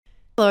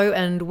Hello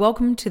and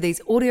welcome to these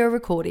audio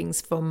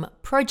recordings from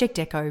Project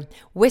Echo,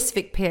 West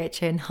Vic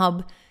PHN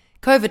Hub,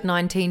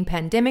 COVID-19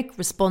 Pandemic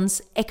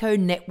Response Echo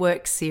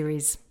Network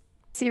Series.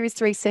 Series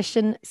 3,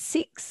 Session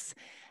 6,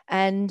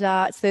 and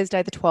it's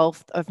Thursday the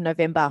 12th of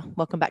November.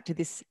 Welcome back to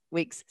this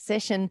week's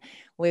session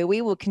where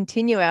we will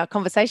continue our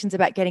conversations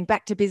about getting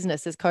back to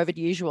business as COVID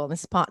usual. This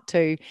is part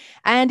 2,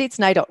 and it's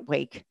NAIDOC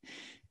week.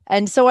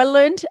 And so I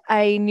learned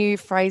a new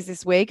phrase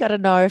this week. I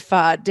don't know if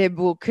Deb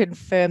will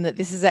confirm that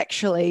this is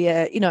actually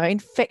a,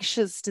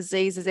 infectious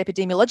diseases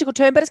epidemiological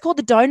term, but it's called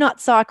the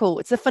donut cycle.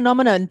 It's a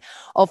phenomenon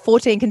of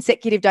 14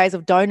 consecutive days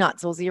of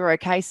donuts or 0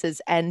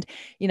 cases. And,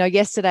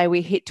 yesterday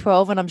we hit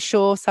 12, and I'm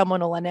sure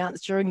someone will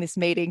announce during this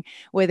meeting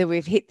whether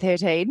we've hit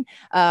 13.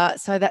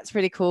 So that's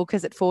pretty cool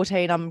because at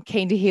 14, I'm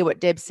keen to hear what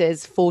Deb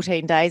says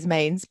 14 days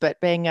means, but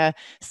being a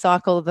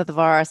cycle of the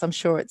virus, I'm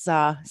sure it's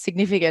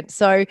significant.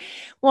 So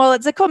while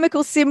it's a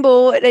comical symbol,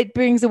 it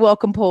brings a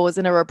welcome pause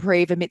and a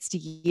reprieve amidst a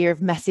year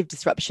of massive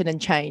disruption and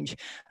change,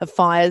 of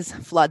fires,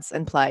 floods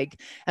and plague.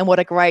 And what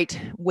a great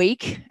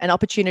week, an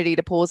opportunity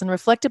to pause and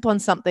reflect upon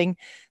something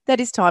that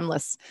is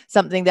timeless,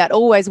 something that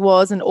always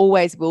was and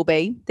always will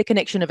be, the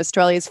connection of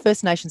Australia's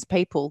First Nations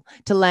people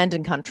to land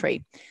and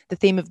country, the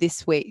theme of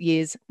this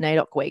year's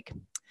NAIDOC week.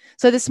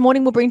 So this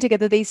morning we'll bring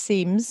together these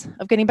themes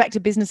of getting back to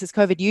business as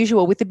COVID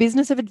usual with the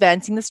business of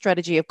advancing the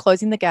strategy of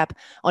closing the gap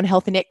on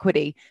health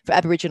inequity for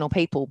Aboriginal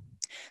people.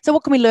 So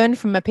what can we learn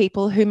from a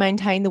people who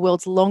maintain the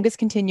world's longest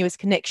continuous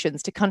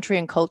connections to country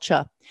and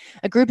culture?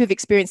 A group who've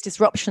experienced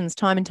disruptions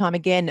time and time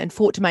again and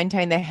fought to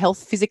maintain their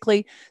health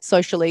physically,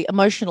 socially,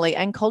 emotionally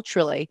and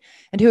culturally,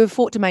 and who have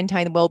fought to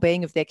maintain the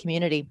well-being of their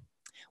community.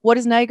 What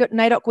is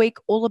NAIDOC Week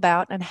all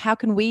about, and how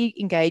can we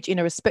engage in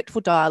a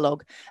respectful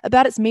dialogue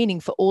about its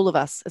meaning for all of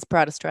us as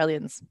proud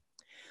Australians?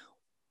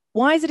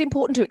 Why is it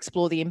important to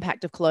explore the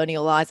impact of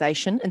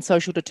colonialisation and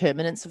social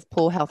determinants of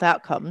poor health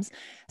outcomes,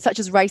 such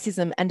as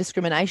racism and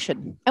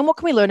discrimination? And what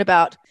can we learn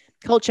about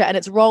culture and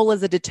its role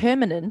as a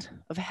determinant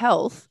of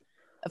health,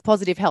 of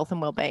positive health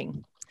and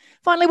wellbeing?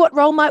 Finally, what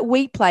role might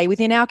we play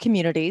within our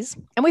communities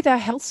and with our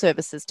health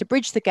services to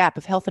bridge the gap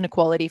of health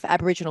inequality for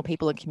Aboriginal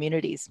people and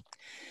communities?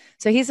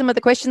 So here's some of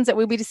the questions that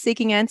we'll be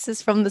seeking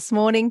answers from this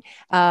morning.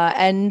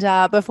 And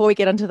before we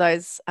get onto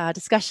those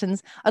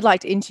discussions, I'd like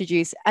to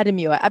introduce Adam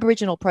Muir,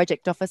 Aboriginal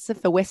Project Officer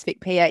for West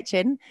Vic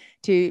PHN,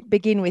 to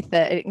begin with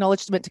an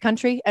acknowledgement to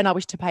country. And I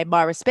wish to pay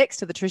my respects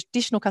to the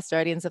traditional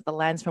custodians of the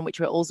lands from which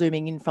we're all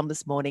zooming in from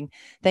this morning.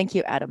 Thank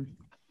you, Adam.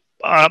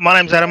 My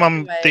name's Adam.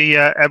 I'm the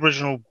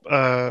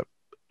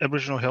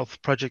Aboriginal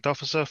Health Project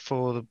Officer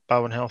for the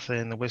Barwon Health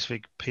and the West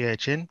Vic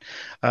PHN.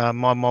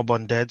 My mob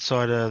on Dad's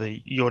side are the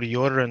Yorta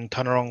Yorta and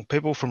Tunarong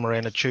people from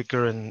around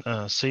Echuca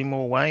and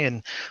Seymour Way,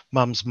 and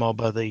Mum's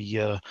mob are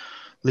the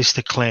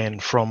Lister clan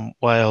from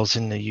Wales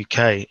in the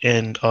UK.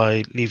 And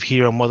I live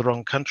here on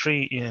Wathaurong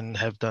country and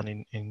have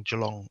done in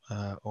Geelong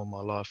all my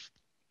life.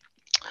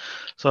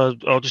 So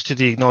I'll just do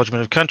the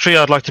acknowledgement of country.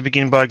 I'd like to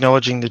begin by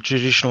acknowledging the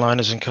traditional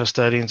owners and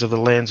custodians of the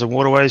lands and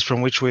waterways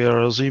from which we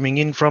are zooming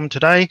in from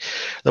today.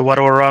 The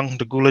Wadawurrung,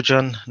 the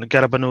Gulajan, the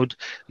Garabanud,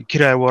 the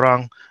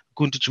Kiraiwarrung,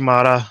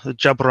 Guntichmara, the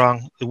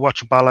Jabrang, the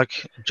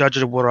Wachabalak,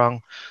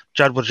 Jajadawurrung,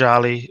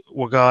 Jadwajali,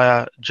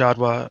 Wagaya,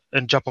 Jadwa,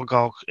 and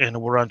Japalgok and the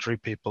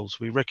Wurundjeri peoples.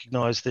 We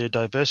recognise their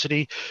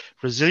diversity,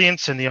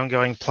 resilience, and the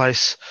ongoing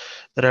place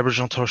that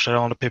Aboriginal and Torres Strait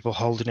Islander people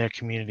hold in our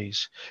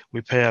communities.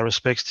 We pay our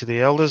respects to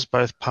the elders,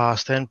 both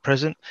past and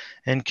present,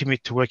 and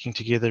commit to working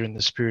together in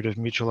the spirit of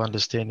mutual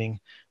understanding,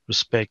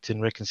 respect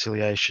and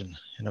reconciliation.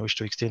 And I wish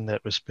to extend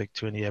that respect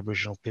to any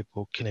Aboriginal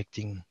people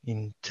connecting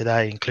in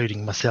today,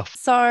 including myself.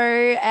 So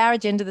our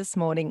agenda this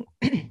morning,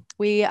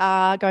 we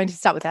are going to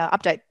start with our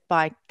update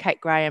by Kate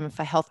Graham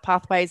for Health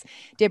Pathways.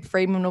 Deb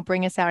Friedman will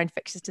bring us our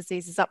infectious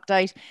diseases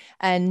update,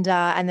 and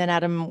then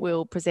Adam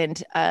will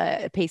present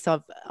a piece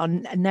on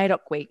NAIDOC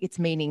Week, its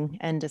meaning,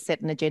 and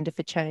set an agenda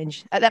for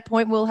change. At that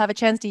point, we'll have a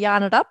chance to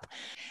yarn it up,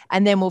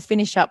 and then we'll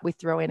finish up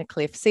with Rowena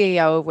Clift,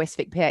 CEO of West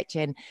Vic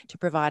PHN, to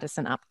provide us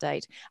an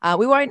update.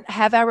 We won't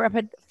have our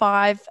rapid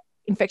 5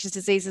 infectious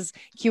diseases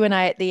Q&A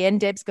at the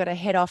end. Deb's got to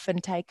head off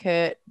and take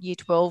her year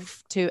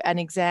 12 to an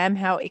exam.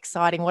 How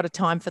exciting. What a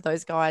time for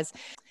those guys.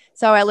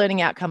 So our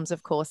learning outcomes,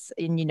 of course,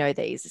 and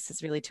this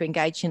is really to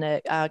engage in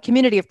a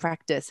community of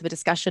practice, of a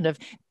discussion of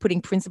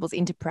putting principles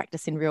into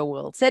practice in real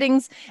world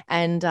settings.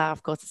 And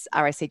of course, it's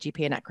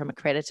RACGP and ACRIM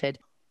accredited.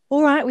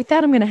 All right, with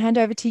that, I'm going to hand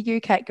over to you,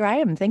 Kate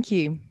Graham. Thank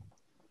you.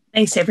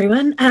 Thanks,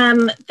 everyone.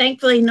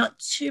 Thankfully, not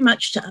too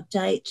much to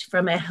update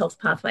from our Health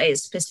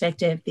Pathways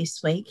perspective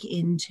this week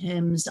in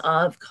terms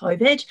of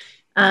COVID.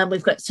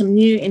 We've got some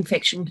new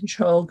infection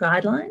control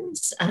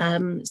guidelines.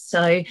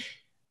 So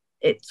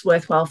it's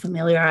worthwhile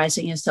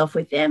familiarising yourself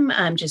with them,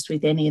 just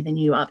with any of the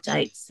new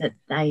updates that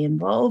they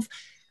involve.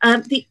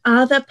 The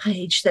other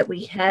page that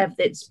we have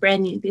that's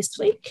brand new this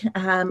week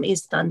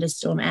is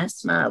thunderstorm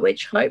asthma,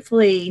 which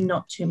hopefully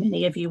not too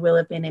many of you will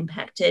have been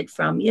impacted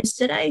from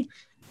yesterday.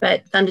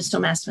 But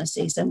thunderstorm asthma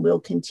season will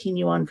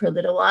continue on for a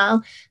little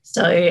while.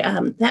 So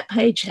that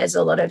page has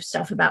a lot of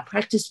stuff about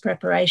practice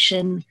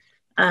preparation,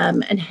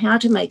 and how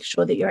to make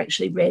sure that you're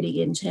actually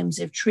ready in terms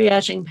of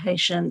triaging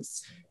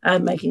patients,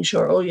 making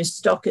sure all your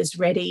stock is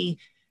ready,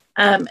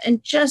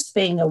 and just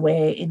being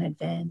aware in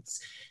advance.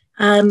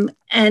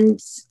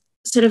 And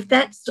sort of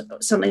that's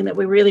something that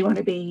we really want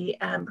to be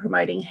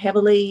promoting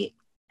heavily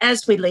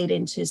as we lead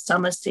into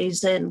summer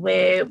season,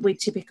 where we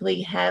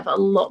typically have a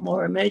lot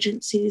more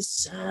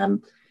emergencies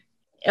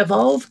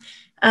evolve.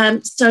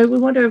 So we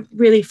want to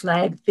really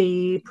flag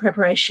the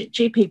preparation,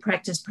 GP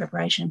practice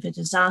preparation for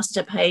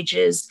disaster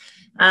pages.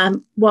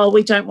 While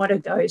we don't want to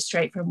go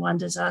straight from one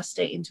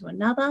disaster into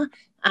another,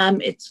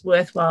 it's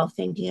worthwhile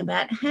thinking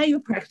about how your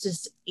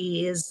practice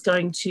is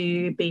going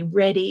to be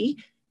ready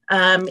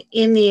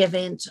in the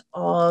event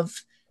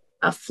of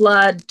a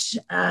flood,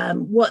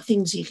 what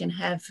things you can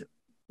have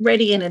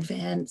ready in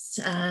advance.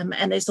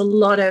 And there's a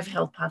lot of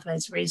Health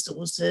Pathways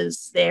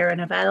resources there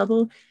and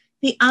available.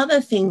 The other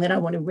thing that I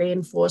want to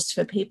reinforce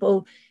for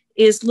people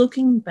is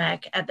looking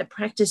back at the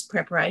practice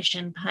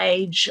preparation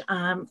page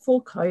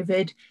for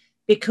COVID,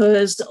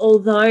 because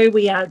although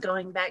we are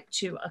going back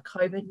to a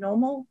COVID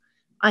normal,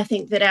 I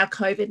think that our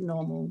COVID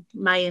normal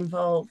may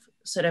involve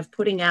sort of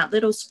putting out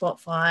little spot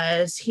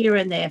fires here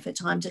and there for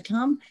time to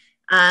come.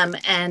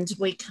 And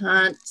we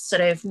can't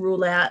sort of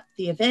rule out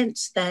the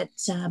event that,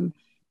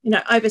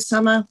 over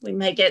summer, we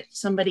may get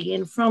somebody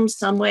in from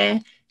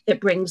somewhere that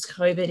brings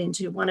COVID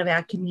into one of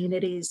our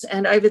communities.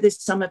 And over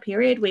this summer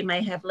period, we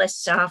may have less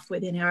staff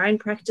within our own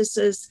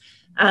practices.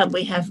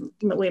 We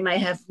may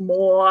have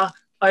more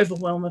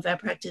overwhelm of our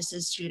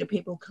practices due to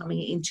people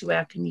coming into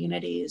our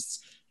communities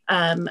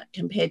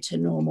compared to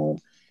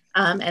normal.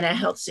 And our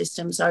health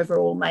systems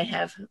overall may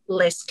have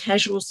less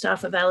casual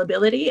staff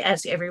availability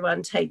as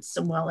everyone takes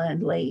some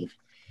well-earned leave.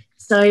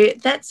 So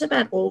that's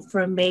about all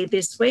from me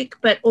this week,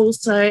 but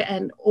also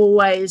and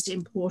always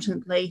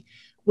importantly,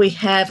 we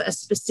have a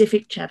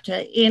specific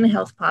chapter in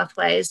Health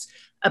Pathways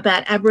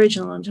about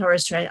Aboriginal and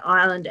Torres Strait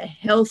Islander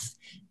health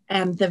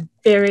and the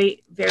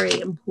very,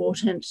 very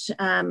important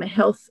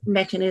health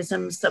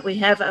mechanisms that we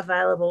have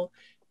available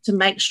to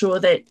make sure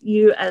that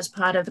you, as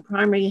part of the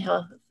primary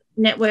health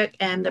network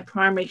and the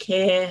primary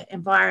care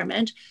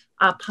environment,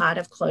 are part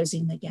of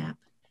closing the gap.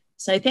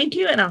 So thank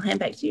you, and I'll hand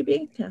back to you,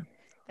 Bianca.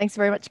 Thanks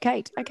very much,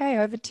 Kate. Okay,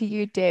 over to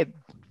you, Deb.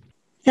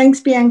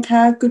 Thanks,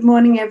 Bianca. Good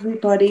morning,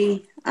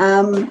 everybody.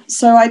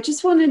 So I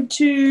just wanted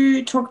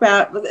to talk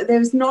about,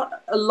 there's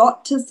not a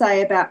lot to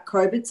say about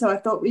COVID, so I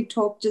thought we'd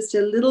talk just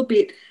a little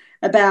bit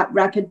about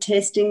rapid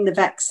testing, the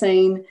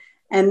vaccine,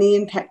 and the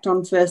impact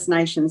on First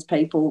Nations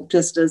people,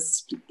 just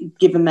as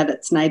given that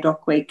it's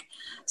NAIDOC week.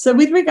 So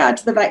with regard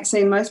to the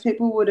vaccine, most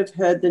people would have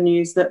heard the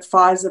news that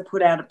Pfizer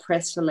put out a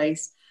press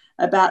release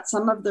about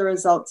some of the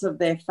results of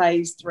their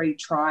phase 3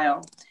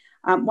 trial.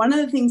 One of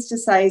the things to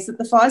say is that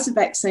the Pfizer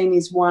vaccine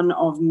is one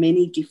of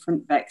many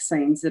different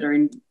vaccines that are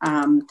in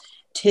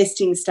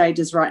testing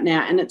stages right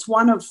now, and it's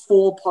one of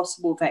 4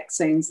 possible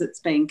vaccines that's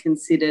being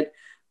considered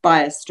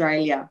by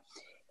Australia.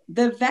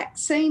 The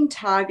vaccine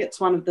targets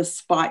one of the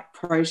spike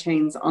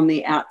proteins on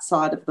the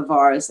outside of the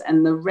virus,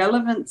 and the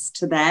relevance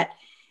to that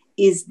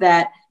is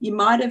that you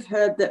might have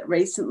heard that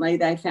recently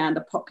they found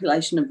a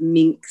population of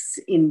minks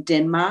in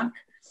Denmark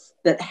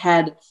that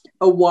had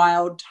a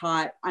wild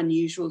type,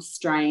 unusual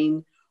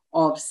strain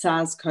of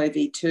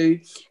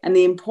SARS-CoV-2. And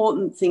the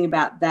important thing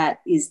about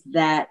that is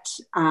that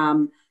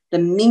the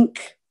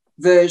mink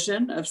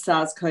version of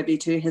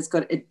SARS-CoV-2 has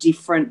got a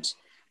different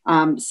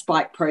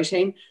spike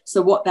protein.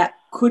 So what that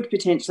could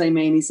potentially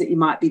mean is that you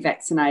might be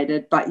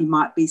vaccinated, but you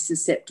might be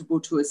susceptible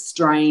to a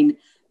strain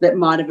that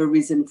might have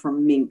arisen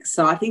from minks.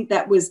 So I think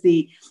that's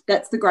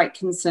the great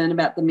concern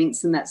about the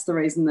minks, and that's the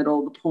reason that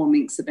all the poor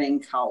minks are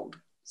being culled.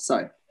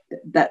 So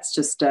that's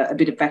just a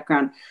bit of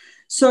background.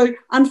 So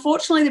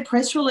unfortunately, the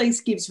press release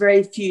gives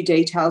very few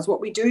details. What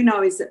we do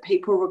know is that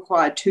people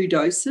require 2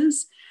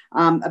 doses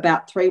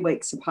about 3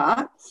 weeks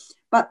apart,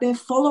 but their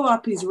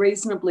follow-up is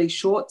reasonably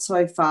short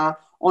so far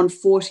on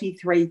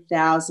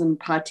 43,000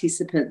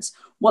 participants.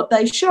 What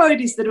they showed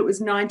is that it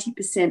was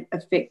 90%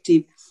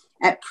 effective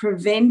at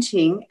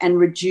preventing and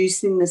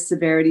reducing the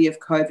severity of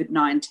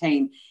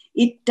COVID-19.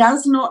 It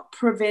does not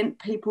prevent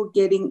people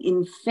getting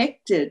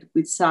infected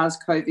with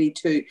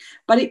SARS-CoV-2,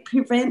 but it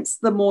prevents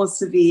the more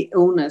severe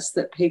illness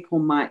that people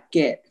might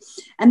get.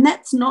 And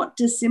that's not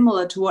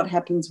dissimilar to what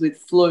happens with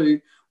flu,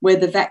 where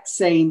the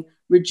vaccine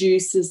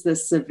reduces the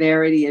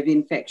severity of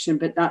infection,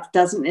 but that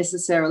doesn't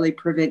necessarily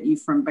prevent you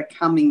from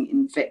becoming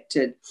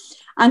infected.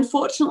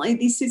 Unfortunately,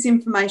 this is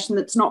information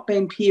that's not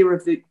been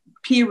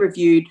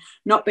peer-reviewed,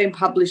 not been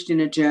published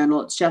in a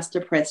journal. It's just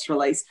a press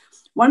release.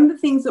 One of the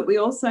things that we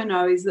also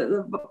know is that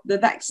the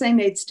vaccine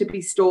needs to be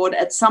stored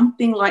at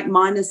something like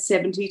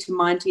 -70 to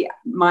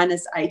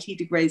 -80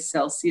 degrees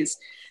Celsius.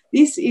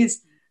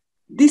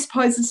 This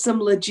poses some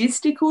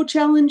logistical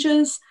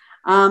challenges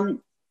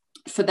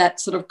for that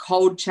sort of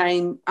cold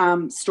chain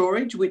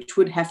storage, which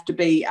would have to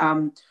be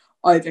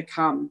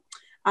overcome.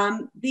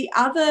 The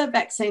other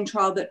vaccine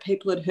trial that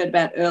people had heard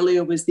about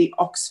earlier was the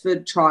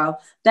Oxford trial.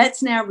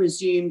 That's now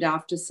resumed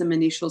after some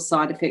initial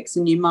side effects,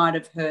 and you might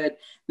have heard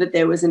that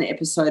there was an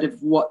episode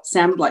of what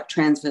sounded like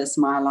transverse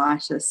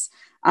myelitis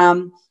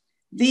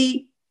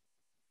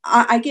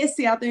I guess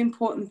the other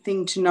important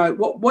thing to know,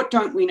 what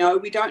don't we know?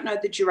 We don't know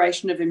the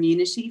duration of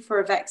immunity for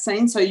a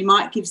vaccine. So you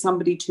might give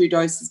somebody 2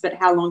 doses, but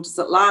how long does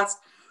it last?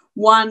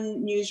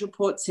 One news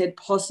report said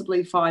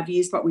possibly 5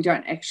 years, but we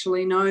don't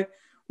actually know.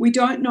 We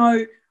don't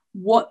know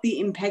what the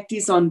impact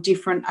is on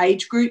different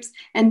age groups.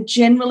 And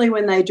generally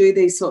when they do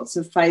these sorts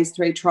of phase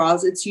 3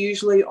 trials, it's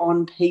usually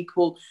on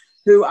people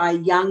who are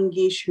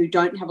youngish, who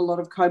don't have a lot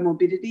of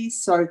comorbidities.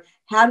 So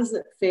how does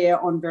it fare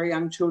on very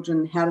young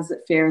children? How does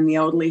it fare in the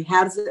elderly?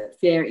 How does it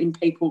fare in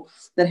people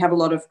that have a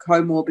lot of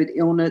comorbid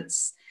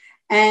illness?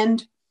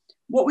 And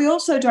what we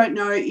also don't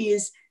know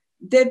is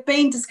there have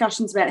been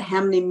discussions about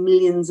how many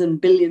millions and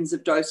billions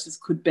of doses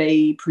could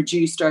be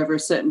produced over a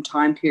certain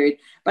time period,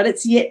 but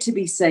it's yet to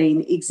be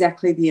seen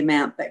exactly the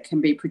amount that can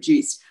be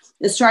produced.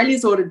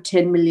 Australia's ordered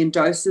 10 million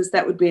doses.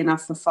 That would be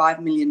enough for 5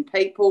 million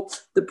people.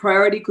 The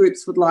priority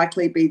groups would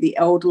likely be the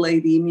elderly,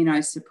 the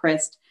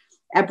immunosuppressed,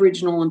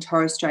 Aboriginal and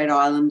Torres Strait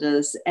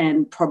Islanders,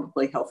 and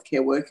probably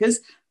healthcare workers.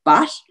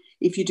 But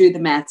if you do the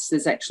maths,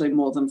 there's actually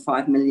more than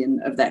 5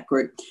 million of that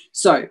group.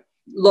 So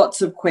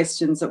lots of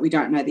questions that we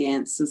don't know the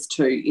answers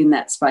to in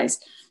that space.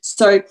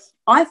 So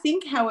I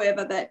think,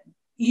 however, that,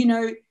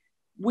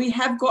 we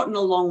have gotten a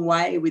long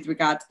way with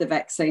regard to the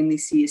vaccine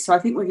this year. So I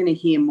think we're going to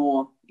hear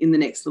more in the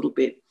next little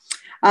bit.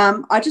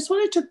 I just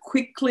wanted to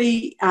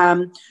quickly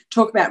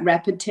talk about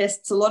rapid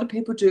tests. A lot of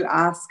people do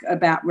ask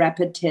about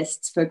rapid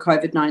tests for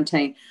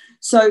COVID-19.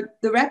 So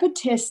the rapid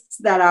tests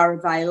that are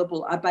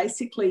available are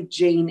basically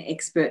gene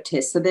expert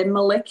tests. So they're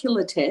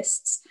molecular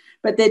tests,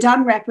 but they're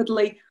done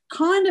rapidly,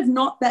 kind of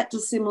not that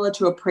dissimilar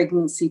to a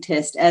pregnancy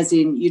test, as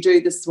in you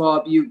do the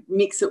swab, you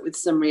mix it with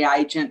some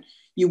reagent,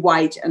 you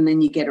wait, and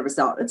then you get a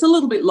result. It's a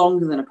little bit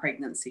longer than a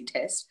pregnancy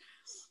test.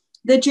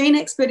 The gene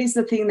expert is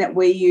the thing that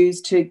we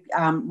use to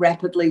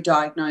rapidly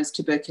diagnose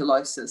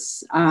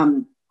tuberculosis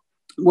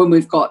when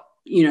we've got,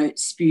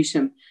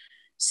 sputum.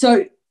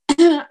 So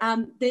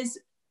there's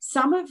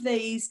some of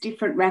these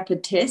different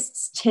rapid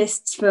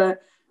tests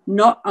for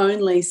not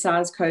only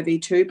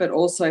SARS-CoV-2, but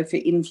also for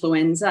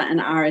influenza and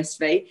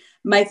RSV,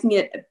 making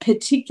it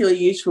particularly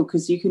useful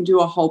because you can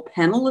do a whole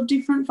panel of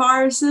different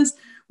viruses,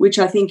 which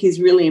I think is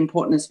really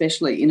important,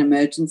 especially in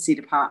emergency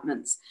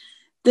departments.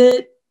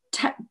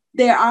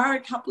 There are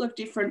a couple of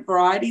different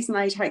varieties and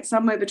they take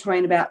somewhere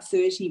between about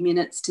 30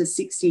 minutes to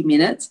 60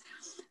 minutes.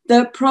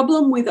 The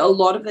problem with a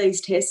lot of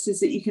these tests is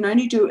that you can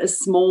only do a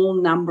small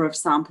number of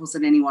samples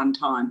at any one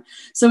time.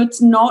 So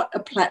it's not a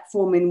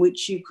platform in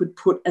which you could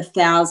put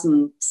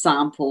 1,000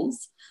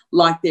 samples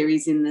like there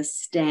is in the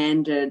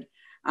standard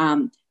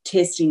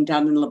testing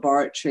done in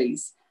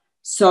laboratories.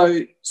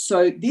 So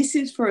this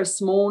is for a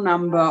small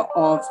number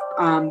of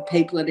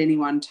people at any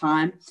one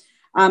time.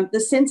 The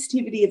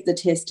sensitivity of the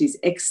test is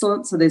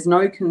excellent, so there's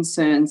no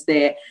concerns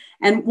there.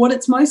 And what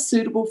it's most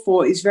suitable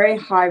for is very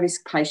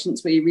high-risk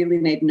patients where you really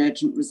need an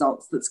urgent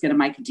result that's going to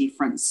make a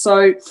difference.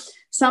 So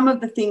some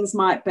of the things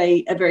might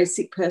be a very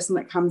sick person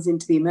that comes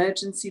into the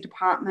emergency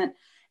department.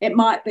 It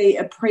might be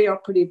a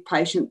preoperative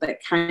patient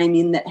that came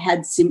in that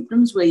had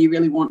symptoms where you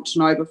really want to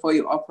know before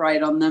you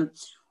operate on them,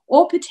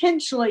 or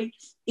potentially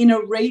in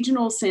a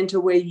regional centre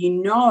where you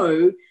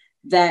know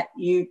that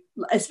you,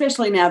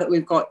 especially now that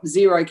we've got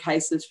 0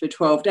 cases for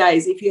 12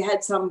 days, if you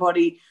had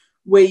somebody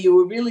where you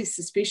were really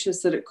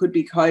suspicious that it could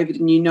be COVID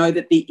and you know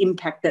that the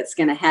impact that's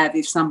going to have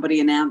if somebody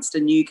announced a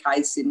new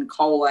case in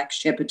Colac,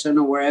 Shepparton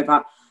or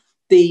wherever,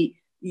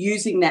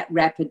 using that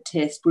rapid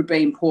test would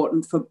be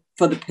important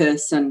for the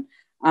person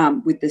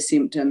with the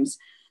symptoms.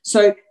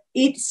 So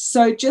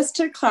just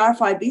to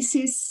clarify, this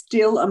is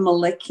still a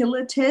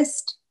molecular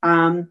test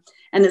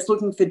and it's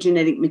looking for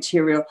genetic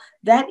material.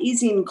 That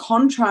is in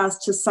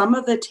contrast to some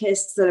of the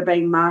tests that are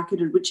being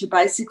marketed, which are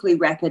basically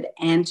rapid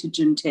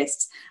antigen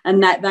tests,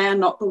 and that they are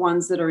not the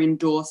ones that are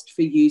endorsed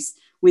for use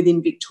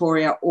within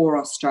Victoria or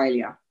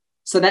Australia.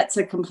 So that's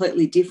a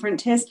completely different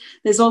test.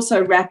 There's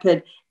also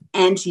rapid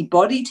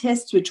antibody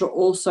tests, which are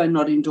also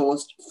not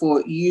endorsed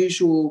for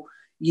usual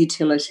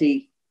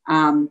utility.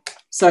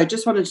 So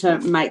just wanted to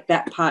make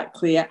that part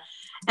clear.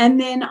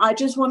 And then I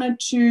just wanted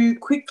to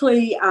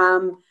quickly,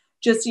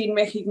 just in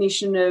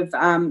recognition of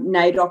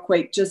NAIDOC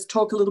Week, just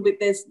talk a little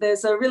bit.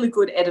 There's a really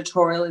good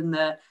editorial in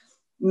the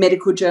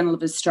Medical Journal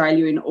of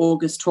Australia in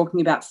August talking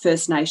about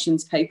First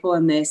Nations people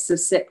and their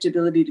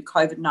susceptibility to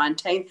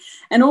COVID-19,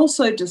 and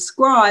also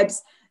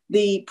describes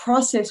the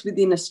process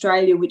within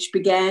Australia, which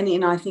began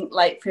in, I think,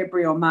 late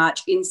February or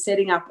March, in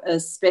setting up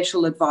a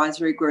special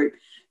advisory group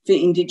for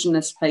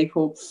Indigenous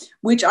people,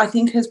 which I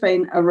think has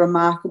been a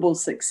remarkable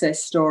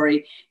success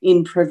story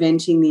in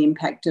preventing the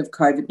impact of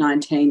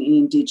COVID-19 in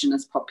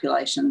Indigenous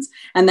populations.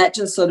 And that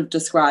just sort of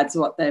describes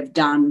what they've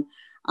done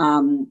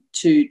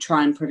to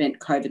try and prevent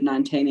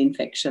COVID-19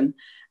 infection.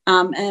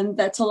 And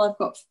that's all I've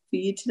got for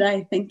you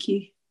today. Thank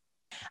you.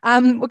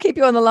 We'll keep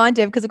you on the line,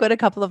 Deb, because we've got a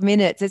couple of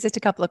minutes. There's just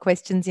a couple of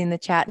questions in the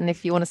chat, and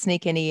if you want to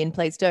sneak any in,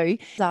 please do.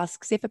 It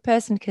asks, if a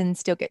person can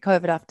still get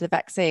COVID after the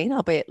vaccine,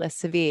 albeit less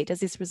severe,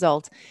 does this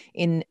result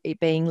in it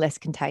being less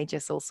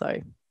contagious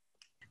also?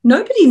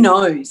 Nobody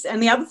knows.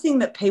 And the other thing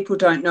that people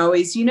don't know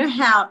is, you know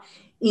how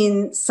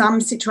in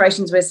some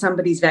situations where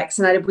somebody's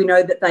vaccinated, we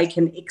know that they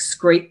can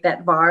excrete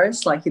that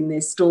virus, like in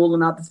their stool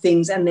and other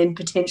things, and then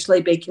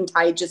potentially be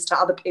contagious to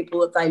other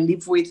people that they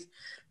live with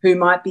who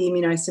might be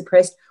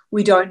immunosuppressed.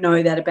 We don't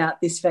know that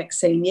about this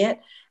vaccine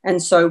yet.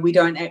 And so we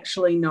don't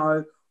actually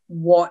know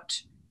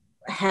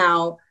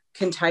how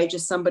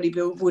contagious somebody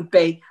would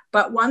be.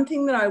 But one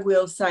thing that I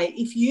will say,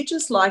 if you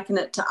just liken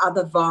it to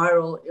other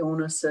viral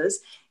illnesses,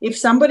 if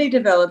somebody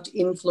developed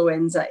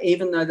influenza,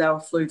 even though they were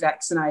flu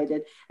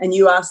vaccinated, and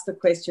you ask the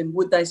question,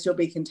 would they still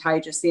be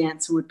contagious? The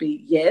answer would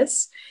be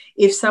yes.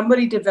 If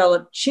somebody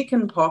developed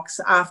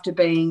chickenpox after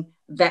being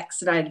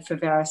vaccinated for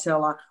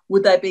varicella,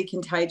 would they be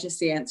contagious?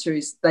 The answer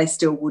is they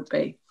still would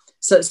be.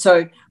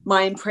 So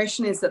my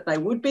impression is that they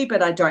would be,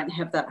 but I don't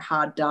have that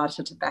hard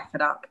data to back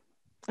it up.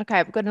 Okay,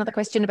 I've got another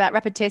question about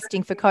rapid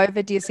testing for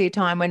COVID. Do you see a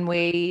time when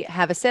we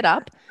have a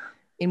setup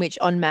in which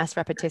en masse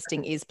rapid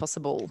testing is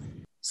possible?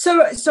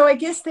 So I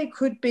guess there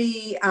could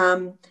be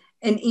an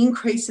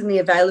increase in the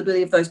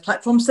availability of those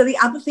platforms. So the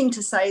other thing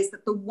to say is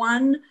that the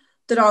one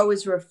that I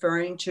was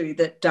referring to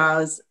that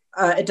does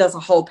a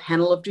whole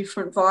panel of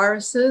different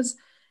viruses,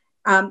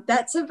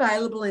 that's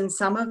available in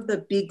some of the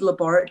big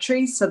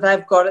laboratories. So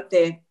they've got it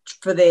there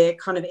for their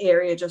kind of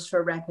area just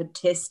for rapid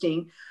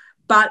testing.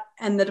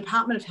 And the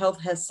Department of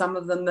Health has some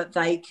of them that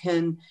they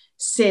can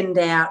send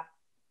out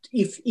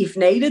if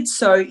needed.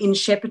 So in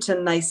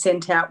Shepparton, they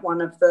sent out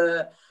one of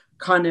the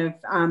kind of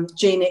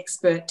gene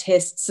expert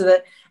tests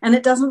and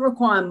it doesn't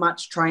require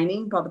much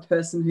training by the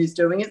person who's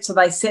doing it. So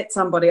they set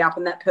somebody up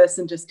and that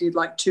person just did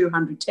like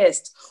 200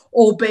 tests,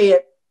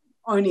 albeit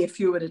only a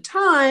few at a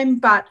time,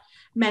 but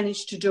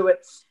managed to do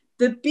it.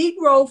 The big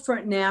role for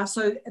it now,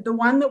 so the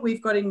one that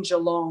we've got in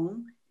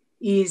Geelong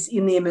is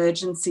in the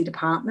emergency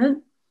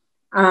department.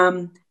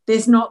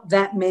 There's not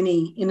that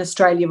many in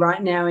Australia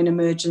right now in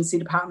emergency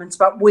departments,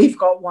 but we've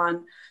got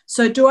one.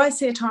 So do I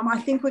see a time? I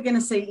think we're going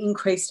to see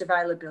increased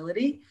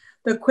availability.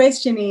 The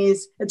question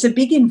is, it's a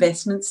big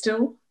investment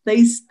still.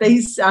 These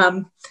things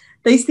are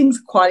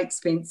quite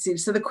expensive.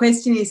 So the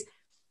question is,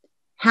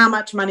 how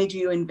much money do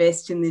you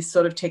invest in this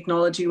sort of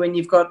technology when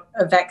you've got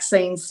a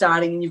vaccine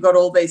starting and you've got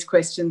all these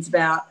questions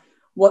about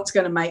what's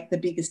going to make the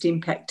biggest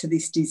impact to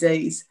this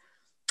disease?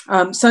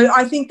 So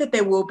I think that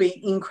there will be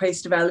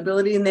increased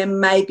availability and there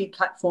may be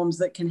platforms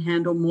that can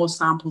handle more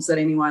samples at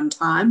any one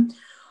time.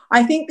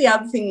 I think the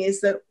other thing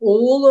is that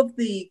all of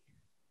the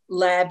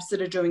labs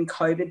that are doing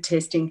COVID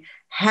testing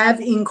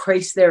have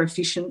increased their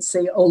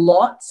efficiency a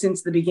lot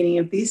since the beginning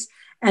of this,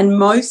 and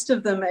most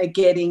of them are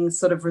getting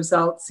sort of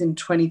results in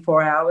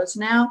 24 hours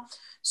now.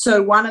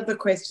 So one of the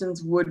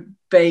questions would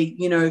be,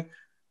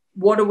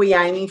 what are we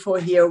aiming for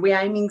here? Are we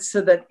aiming so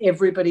that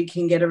everybody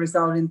can get a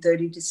result in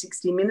 30 to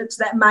 60 minutes?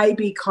 That may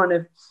be kind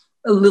of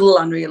a little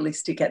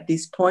unrealistic at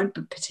this point,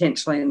 but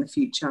potentially in the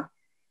future.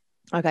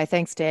 Okay,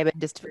 thanks, Deb.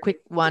 And just a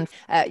quick one,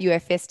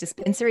 UFS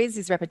dispensaries,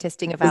 is rapid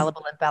testing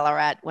available in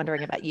Ballarat?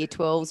 Wondering about year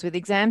 12s with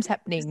exams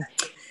happening.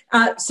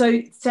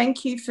 So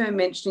thank you for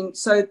mentioning.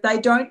 So they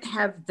don't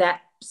have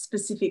that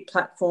specific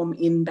platform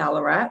in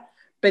Ballarat,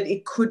 but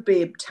it could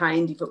be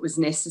obtained if it was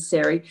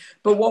necessary.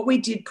 But what we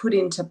did put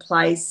into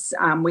place,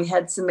 we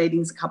had some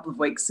meetings a couple of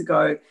weeks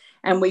ago,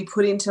 and we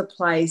put into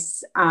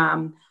place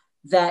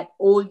that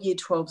all Year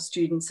 12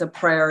 students are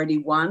priority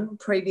 1.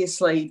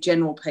 Previously,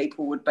 general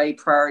people would be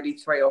priority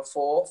 3 or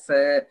 4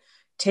 for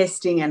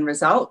testing and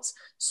results.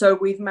 So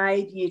we've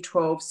made Year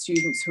 12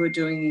 students who are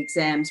doing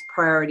exams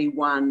priority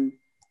 1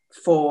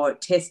 for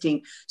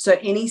testing. So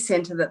any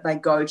centre that they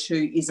go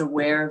to is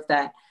aware of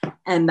that,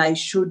 and they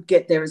should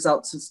get their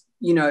results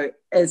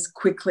as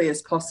quickly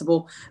as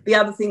possible. The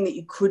other thing that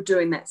you could do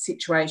in that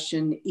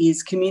situation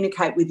is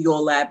communicate with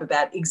your lab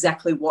about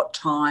exactly what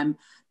time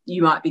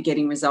you might be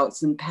getting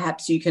results, and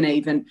perhaps you can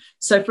even,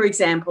 so for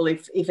example,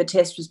 if a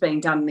test was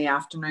being done in the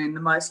afternoon, the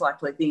most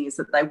likely thing is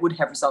that they would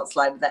have results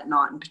later that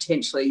night, and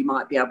potentially you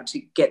might be able to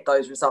get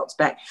those results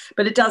back.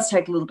 But it does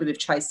take a little bit of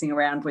chasing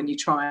around when you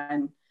try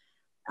and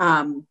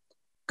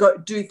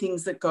do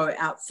things that go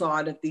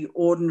outside of the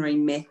ordinary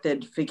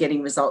method for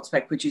getting results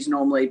back, which is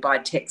normally by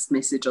text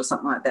message or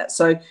something like that.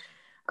 So,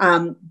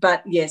 so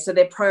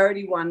they're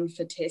priority 1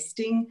 for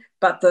testing,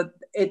 but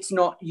it's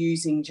not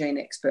using Gene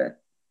Expert.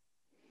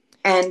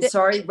 And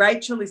sorry,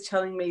 Rachel is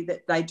telling me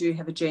that they do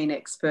have a Gene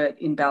Expert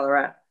in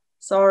Ballarat.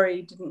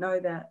 Sorry, didn't know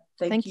that.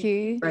 Thank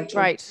you, Rachel.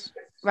 Great.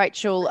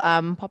 Rachel,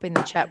 pop in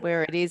the chat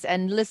where it is.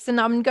 And listen,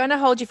 I'm going to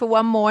hold you for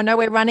one more. I know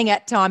we're running out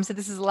of time, so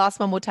this is the last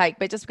one we'll take.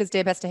 But just because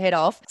Deb has to head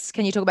off,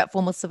 can you talk about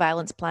formal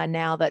surveillance plan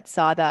now that's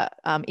either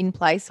in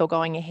place or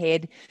going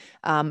ahead,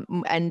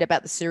 and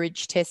about the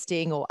sewage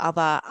testing or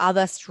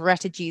other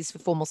strategies for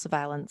formal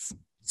surveillance?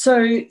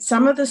 So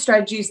some of the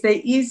strategies,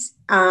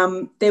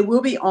 there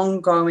will be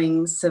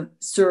ongoing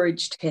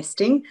sewage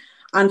testing.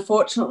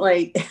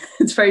 Unfortunately,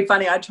 it's very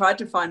funny. I tried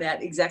to find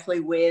out exactly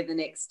where the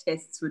next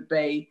tests would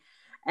be,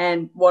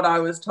 and what I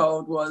was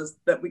told was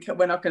that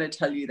we're not going to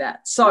tell you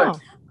that. So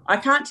I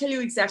can't tell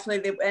you exactly,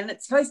 and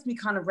it's supposed to be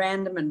kind of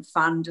random and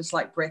fun, just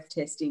like breath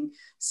testing.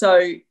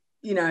 So,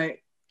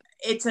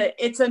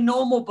 it's a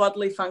normal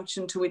bodily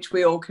function to which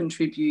we all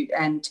contribute,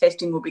 and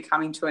testing will be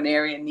coming to an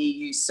area near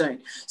you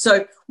soon.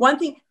 So one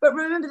thing, but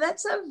remember,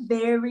 that's a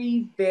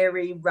very,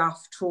 very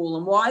rough tool.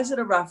 And why is it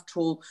a rough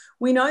tool?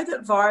 We know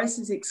that virus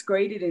is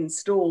excreted in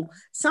stool,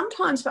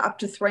 sometimes for up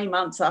to 3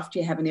 months after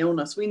you have an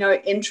illness. We know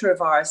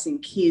enterovirus in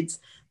kids,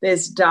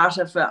 there's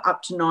data for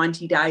up to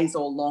 90 days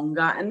or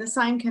longer, and the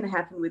same can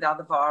happen with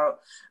other viral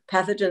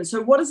pathogens.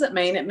 So what does it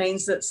mean? It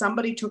means that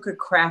somebody took a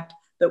crap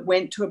that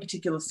went to a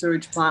particular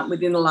sewage plant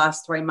within the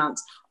last 3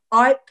 months.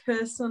 I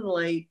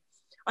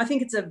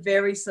think it's a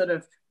very sort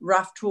of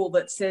rough tool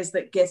that says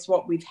that, guess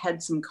what, we've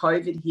had some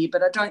COVID here,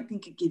 but I don't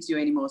think it gives you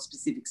any more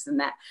specifics than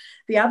that.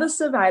 The other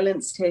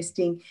surveillance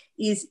testing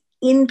is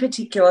in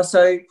particular,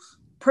 so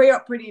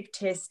preoperative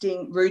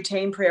testing,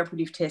 routine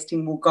preoperative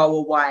testing will go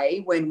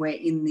away when we're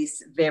in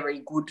this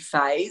very good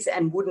phase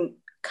and wouldn't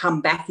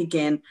come back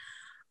again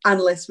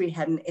unless we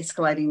had an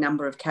escalating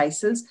number of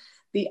cases.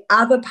 The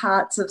other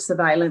parts of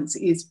surveillance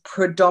is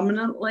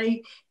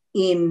predominantly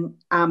in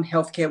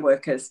healthcare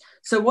workers.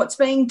 So what's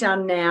being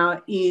done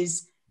now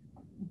is,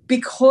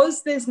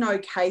 because there's no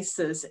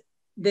cases,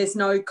 there's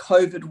no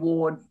COVID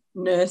ward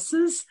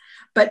nurses,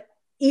 but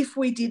if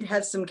we did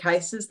have some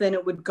cases, then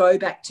it would go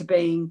back to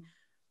being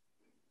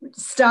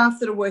staff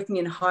that are working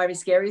in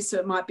high-risk areas, so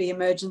it might be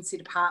emergency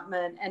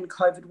department and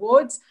COVID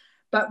wards.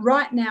 But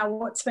right now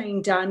what's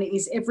being done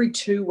is every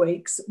 2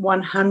 weeks,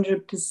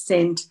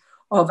 100%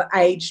 of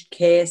aged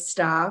care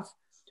staff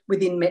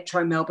within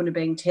Metro Melbourne are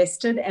being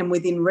tested, and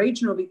within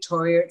regional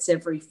Victoria it's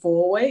every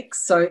 4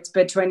 weeks, so it's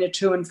between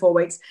 2 and 4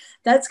 weeks.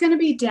 That's going to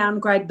be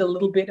downgraded a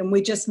little bit, and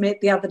we just met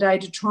the other day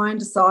to try and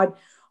decide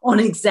on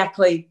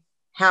exactly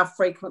how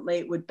frequently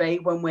it would be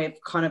when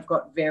we've kind of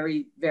got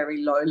very,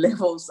 very low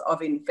levels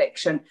of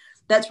infection.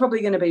 That's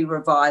probably going to be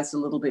revised a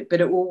little bit, but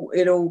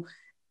it'll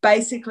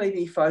basically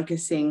be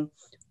focusing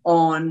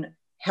on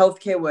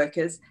healthcare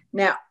workers.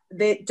 Now,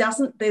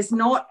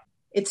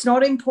 it's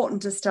not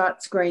important to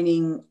start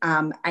screening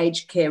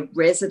aged care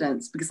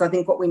residents, because I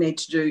think what we need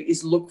to do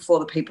is look for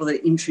the people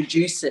that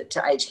introduce it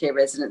to aged care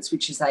residents,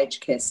 which is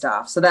aged care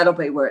staff. So that'll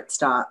be where it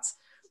starts,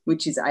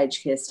 which is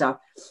aged care staff.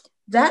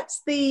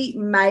 That's the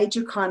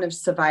major kind of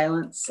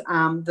surveillance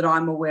that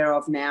I'm aware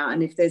of now.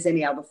 And if there's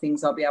any other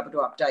things, I'll be able to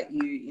update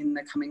you in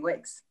the coming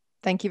weeks.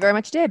 Thank you very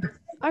much, Deb.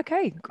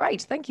 Okay,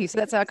 great. Thank you. So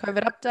that's our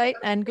COVID update,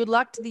 and good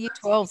luck to the Year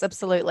 12s.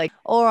 Absolutely.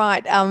 All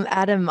right,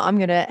 Adam, I'm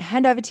going to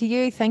hand over to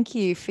you. Thank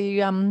you for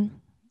your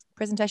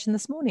presentation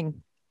this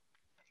morning.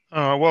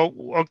 Well,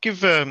 I'll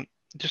give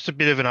just a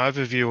bit of an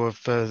overview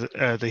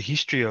of the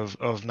history of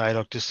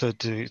NAIDOC, just so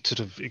to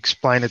sort of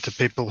explain it to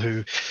people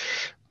who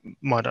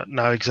might not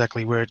know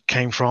exactly where it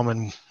came from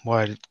and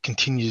why it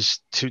continues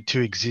to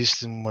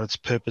exist, and what its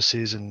purpose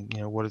is, and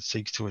what it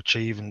seeks to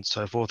achieve, and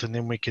so forth. And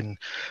then we can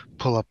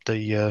pull up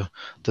the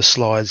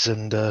slides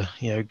and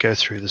go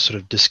through the sort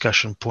of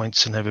discussion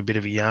points and have a bit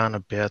of a yarn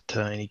about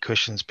any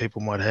questions people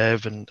might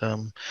have, and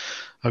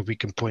hope we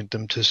can point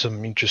them to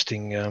some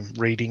interesting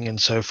reading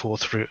and so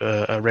forth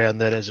around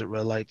that as it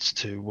relates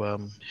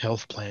to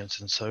health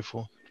plans and so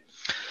forth.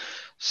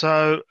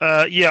 So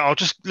let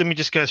me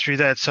just go through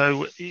that.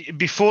 So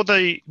before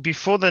the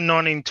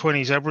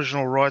 1920s,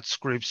 Aboriginal rights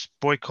groups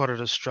boycotted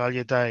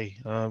Australia Day,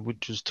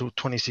 which was till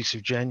 26th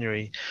of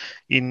January,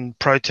 in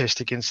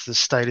protest against the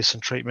status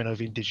and treatment of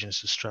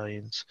Indigenous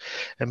Australians.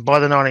 And by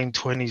the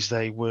 1920s,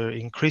 they were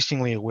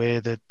increasingly aware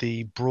that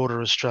the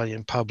broader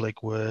Australian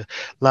public were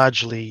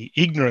largely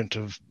ignorant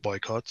of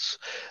boycotts.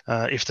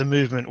 If the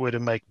movement were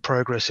to make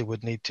progress, it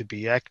would need to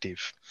be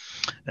active.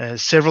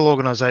 Several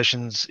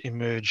organisations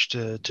emerged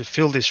to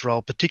fill this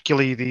role,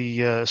 particularly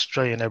the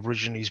Australian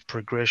Aborigines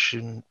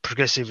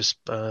Progressive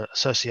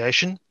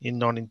Association in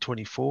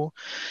 1924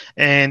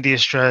 and the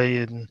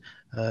Australian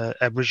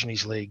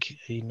Aborigines League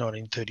in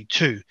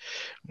 1932.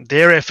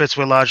 Their efforts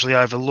were largely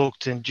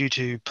overlooked, and due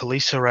to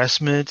police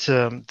harassment,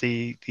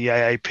 the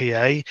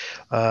AAPA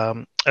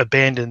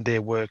abandoned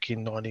their work in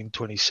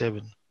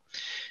 1927.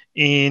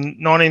 In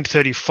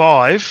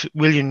 1935,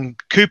 William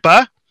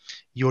Cooper,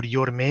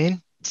 Yorta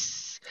man,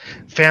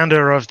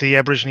 founder of the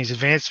Aborigines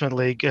Advancement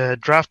League,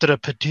 drafted a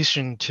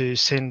petition to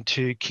send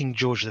to King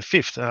George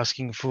V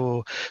asking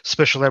for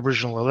special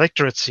Aboriginal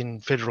electorates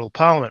in federal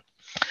parliament.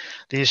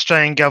 The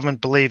Australian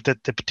government believed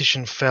that the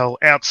petition fell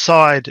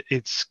outside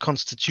its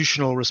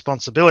constitutional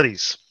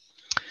responsibilities.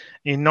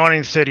 In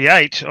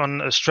 1938,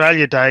 on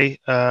Australia Day,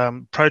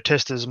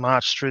 protesters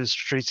marched through the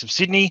streets of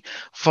Sydney,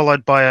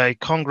 followed by a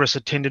congress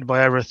attended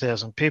by over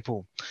 1,000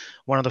 people,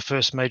 one of the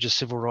first major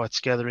civil rights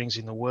gatherings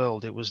in the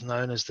world. It was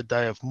known as the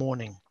Day of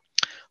Mourning.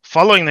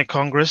 Following the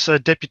Congress, a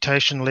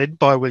deputation led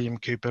by William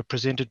Cooper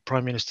presented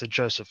Prime Minister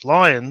Joseph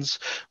Lyons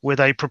with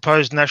a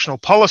proposed national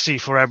policy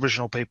for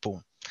Aboriginal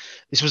people.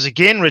 This was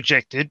again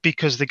rejected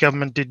because the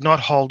government did not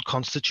hold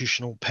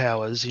constitutional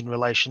powers in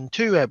relation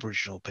to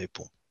Aboriginal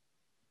people.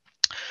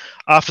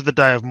 After the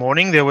Day of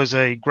Mourning, there was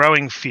a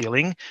growing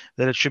feeling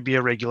that it should be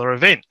a regular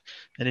event.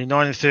 And in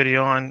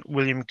 1939,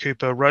 William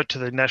Cooper wrote to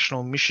the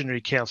National Missionary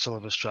Council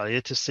of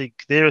Australia to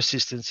seek their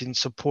assistance in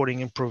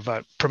supporting and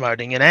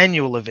promoting an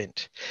annual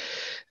event.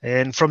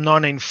 And from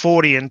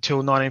 1940 until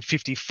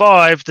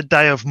 1955, the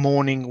Day of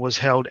Mourning was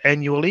held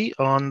annually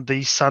on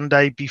the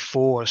Sunday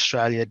before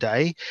Australia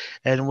Day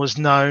and was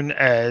known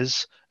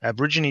as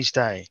Aborigines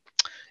Day.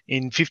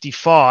 In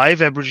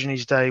 55,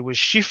 Aborigines Day was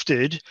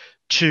shifted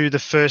to the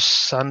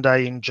first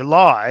Sunday in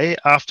July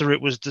after it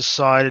was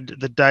decided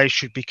the day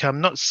should become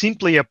not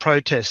simply a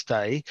protest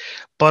day,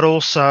 but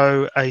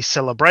also a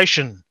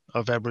celebration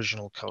of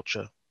Aboriginal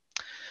culture.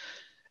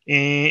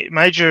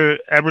 Major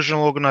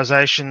Aboriginal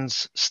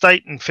organisations,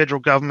 state and federal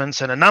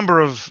governments, and a number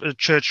of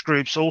church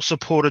groups all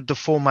supported the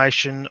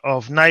formation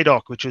of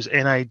NAIDOC, which was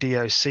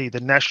NAIDOC,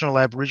 the National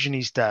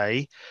Aborigines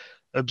Day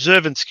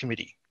Observance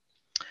Committee.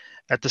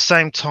 At the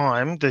same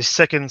time, the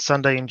second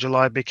Sunday in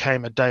July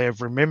became a day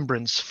of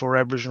remembrance for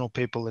Aboriginal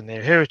people and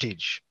their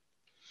heritage.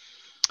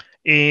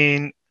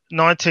 In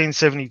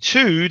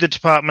 1972, the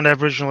Department of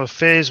Aboriginal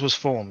Affairs was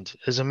formed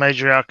as a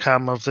major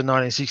outcome of the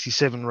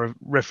 1967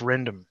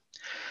 referendum.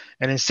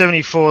 And in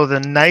 1974, the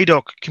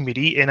NAIDOC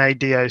committee,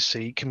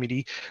 NAIDOC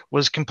committee,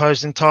 was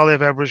composed entirely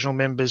of Aboriginal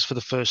members for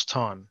the first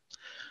time.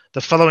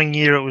 The following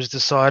year, it was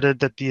decided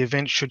that the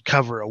event should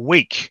cover a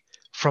week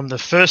from the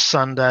first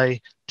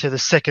Sunday to the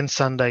second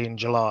Sunday in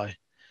July.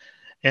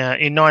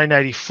 In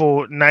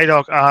 1984,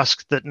 NAIDOC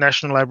asked that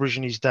National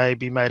Aborigines Day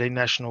be made a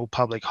national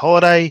public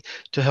holiday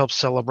to help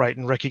celebrate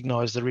and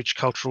recognise the rich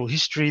cultural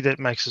history that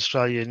makes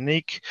Australia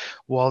unique.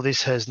 While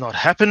this has not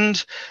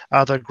happened,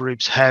 other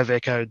groups have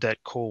echoed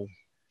that call.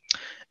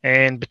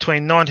 And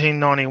between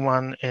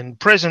 1991 and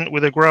present,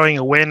 with a growing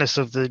awareness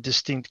of the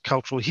distinct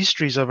cultural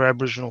histories of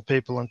Aboriginal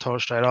people and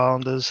Torres Strait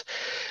Islanders,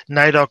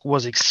 NAIDOC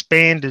was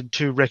expanded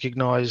to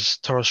recognise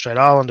Torres Strait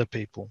Islander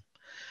people.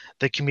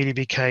 The committee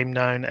became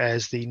known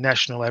as the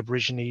National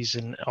Aborigines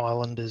and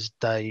Islanders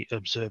Day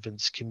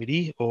Observance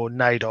Committee, or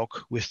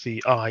NAIDOC with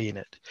the I in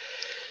it.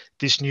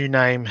 This new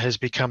name has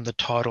become the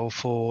title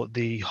for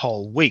the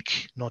whole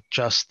week, not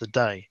just the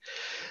day.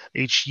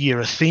 Each year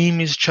a theme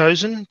is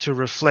chosen to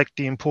reflect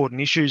the important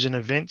issues and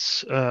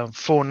events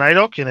for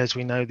NAIDOC, and as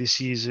we know,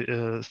 this year's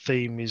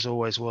theme is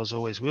Always Was,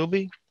 Always Will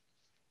Be.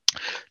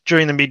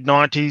 During the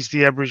mid-90s,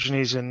 the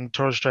Aborigines and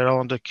Torres Strait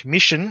Islander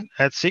Commission,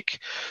 ATSIC,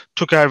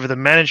 took over the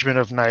management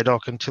of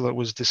NAIDOC until it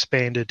was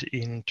disbanded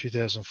in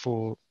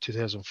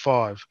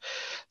 2004-2005.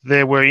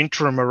 There were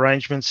interim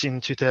arrangements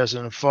in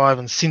 2005,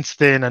 and since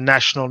then a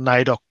national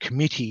NAIDOC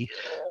committee,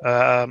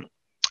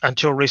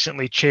 until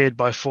recently chaired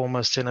by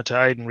former Senator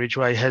Aidan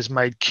Ridgway, has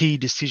made key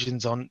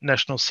decisions on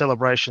national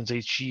celebrations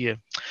each year.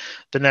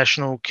 The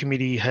National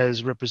Committee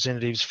has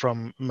representatives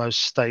from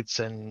most states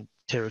and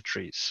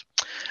territories.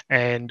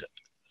 And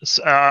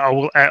I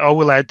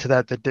will add to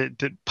that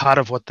that part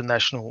of what the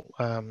National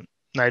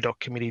NAIDOC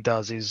Committee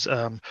does is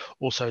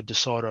also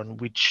decide on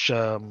which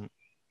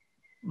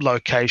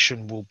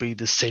location will be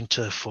the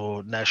centre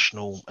for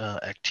national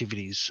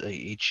activities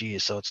each year.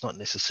 So it's not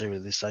necessarily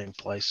the same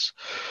place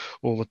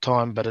all the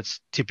time, but it's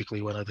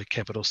typically one of the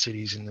capital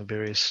cities in the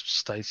various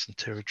states and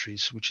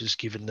territories, which is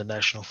given the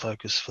national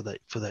focus for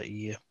that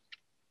year.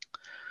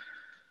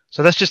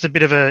 So that's just a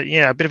bit of a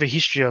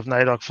history of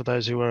NAIDOC for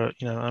those who are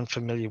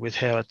unfamiliar with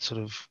how it sort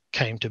of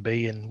came to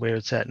be and where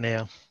it's at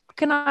now.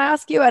 Can I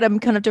ask you, Adam,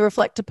 kind of to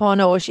reflect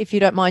upon, or if you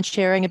don't mind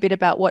sharing a bit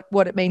about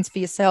what it means for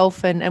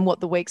yourself and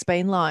what the week's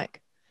been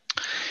like?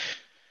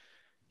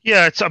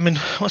 Yeah,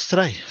 what's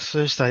today?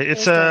 Thursday.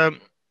 It's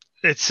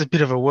a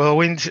bit of a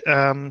whirlwind.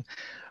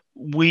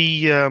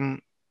 We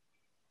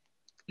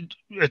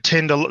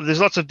attend there's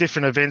lots of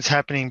different events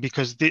happening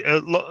because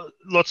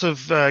lots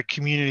of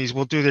communities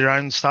will do their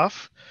own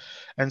stuff.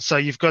 And so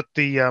you've got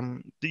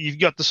the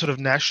sort of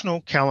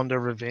national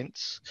calendar of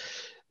events.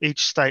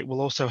 Each state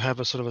will also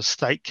have a sort of a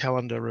state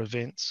calendar of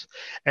events,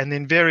 and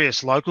then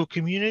various local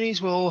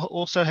communities will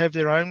also have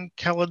their own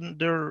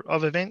calendar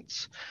of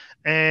events.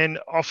 And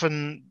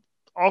often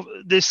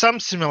there's some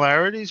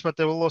similarities, but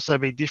there will also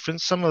be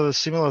difference. Some of the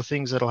similar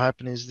things that'll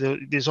happen is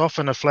there's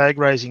often a flag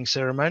raising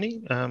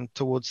ceremony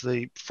towards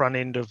the front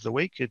end of the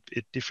week at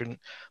different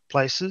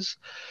places.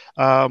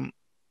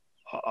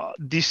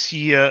 This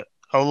year,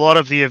 a lot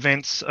of the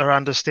events are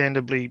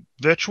understandably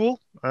virtual,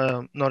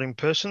 not in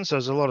person. So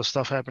there's a lot of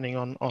stuff happening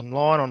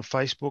online, on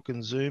Facebook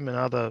and Zoom and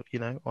other,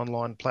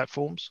 online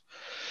platforms.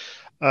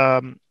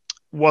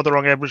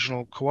 Watherong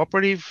Aboriginal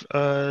Cooperative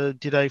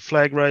did a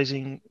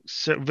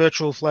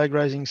virtual flag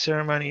raising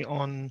ceremony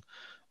on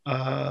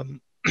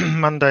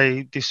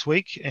Monday this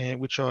week,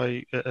 which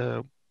I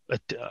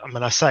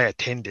say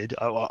attended.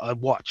 I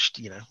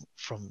watched,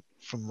 from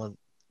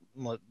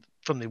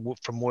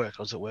work.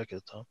 I was at work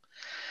at the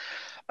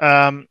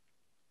time.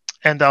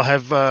 And they'll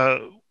have,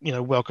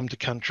 welcome to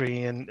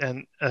country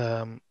and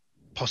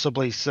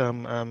possibly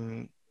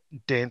some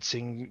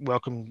dancing,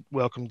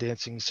 welcome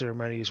dancing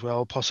ceremony as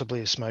well,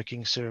 possibly a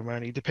smoking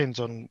ceremony. Depends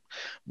on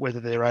whether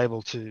they're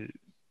able to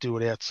do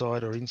it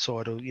outside or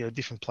inside, or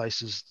different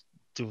places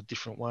do it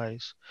different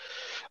ways.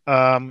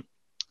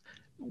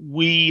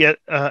 we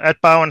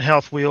at Barwon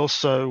Health, we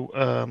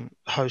also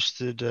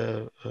hosted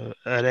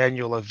an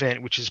annual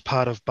event, which is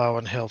part of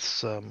Barwon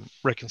Health's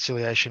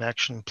Reconciliation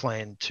Action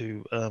Plan,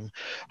 to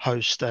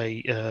host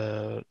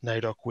a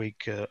NAIDOC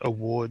Week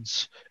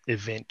awards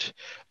event,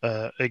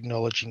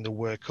 acknowledging the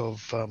work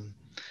of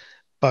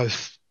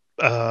both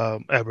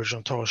Aboriginal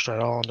and Torres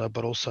Strait Islander,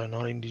 but also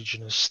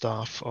non-Indigenous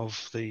staff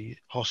of the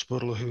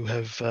hospital who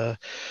have,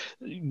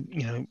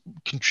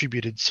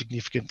 contributed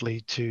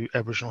significantly to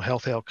Aboriginal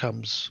health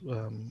outcomes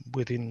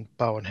within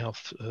Barwon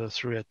Health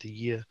throughout the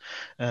year,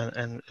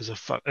 and as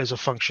a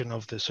function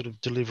of the sort of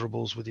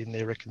deliverables within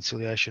their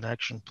Reconciliation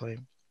Action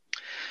Plan.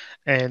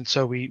 And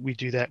so we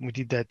do that, and we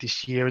did that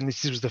this year, and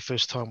this was the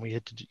first time we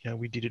had to,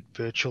 we did it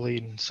virtually,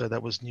 and so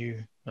that was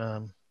new.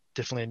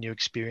 Definitely a new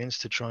experience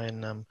to try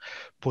and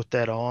put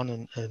that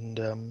on and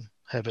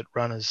have it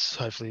run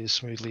hopefully as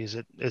smoothly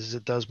as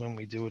it does when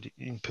we do it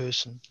in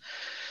person.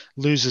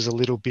 Loses a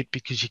little bit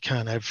because you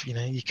can't have,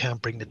 you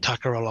can't bring the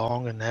tucker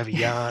along and have a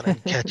yarn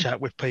and catch up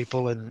with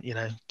people and,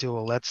 do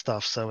all that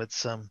stuff. So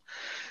it's,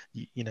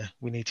 we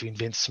need to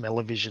invent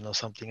smell-o-vision or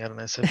something. I don't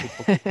know, so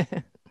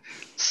people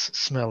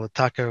smell the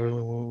tucker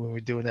when we're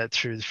doing that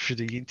through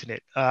the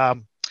internet.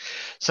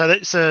 So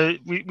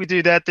we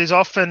do that. There's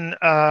often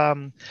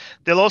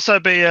there'll also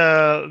be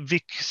a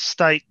Vic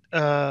State.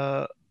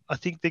 I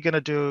think they're going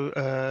to do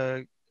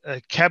a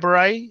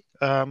cabaret,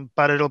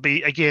 but it'll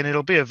be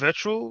a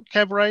virtual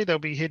cabaret. They'll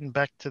be heading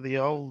back to the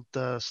old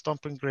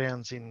stomping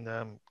grounds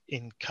in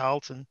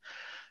Carlton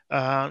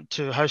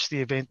to host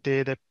the event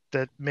there.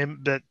 That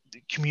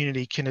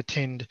community can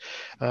attend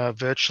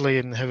virtually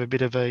and have a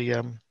bit of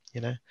a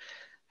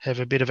have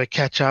a bit of a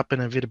catch up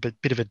and a bit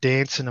of a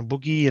dance and a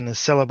boogie and a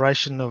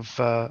celebration of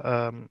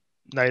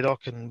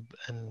NAIDOC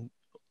and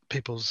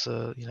people's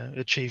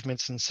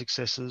achievements and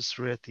successes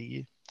throughout the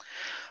year.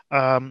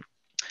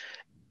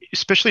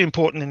 Especially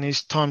important in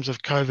these times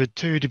of COVID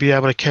too, to be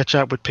able to catch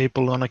up with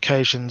people on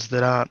occasions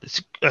that aren't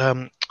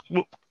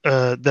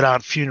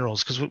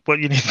funerals, because what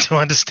you need to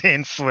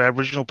understand for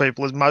Aboriginal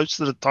people is most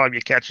of the time you're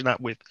catching up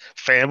with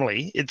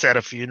family, it's at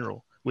a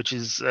funeral, which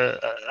is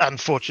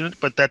unfortunate,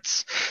 but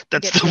that's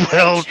the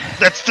world.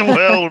 That's the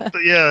world.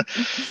 Yeah.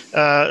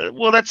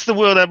 Well, that's the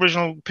world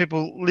Aboriginal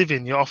people live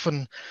in. You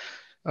often,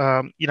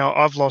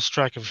 I've lost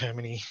track of how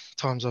many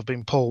times I've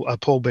been a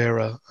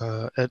pallbearer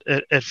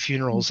at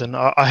funerals, and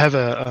I have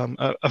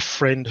a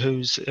friend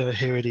whose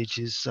heritage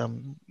is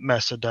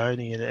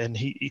Macedonian, and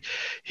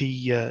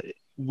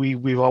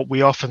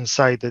we often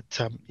say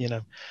that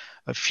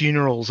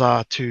funerals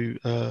are to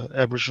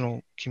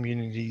Aboriginal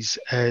communities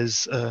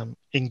as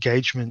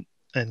engagement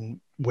and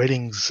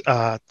weddings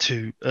are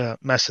to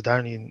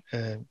Macedonian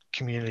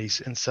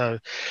communities, and so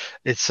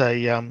it's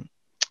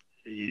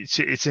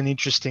it's an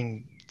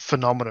interesting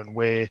phenomenon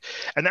where,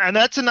 and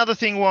that's another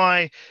thing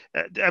why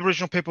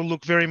Aboriginal people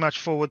look very much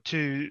forward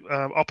to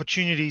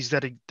opportunities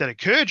that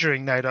occur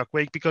during NAIDOC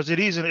Week, because it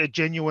is a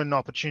genuine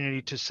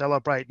opportunity to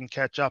celebrate and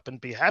catch up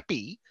and be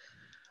happy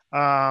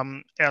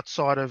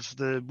outside of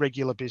the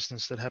regular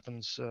business that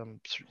happens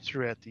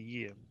throughout the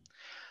year.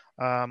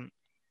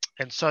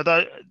 And so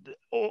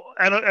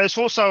and it's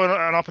also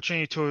an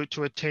opportunity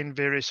to attend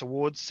various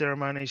awards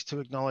ceremonies to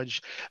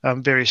acknowledge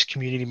various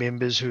community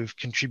members who have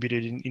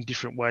contributed in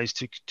different ways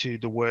to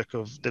the work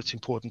that's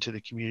important to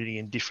the community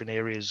in different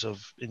areas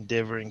of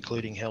endeavour,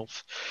 including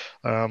health,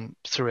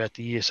 throughout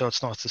the year. So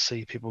it's nice to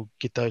see people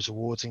get those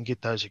awards and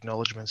get those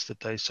acknowledgements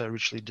that they so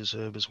richly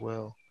deserve as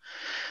well.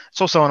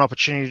 It's also an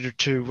opportunity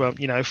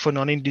to, for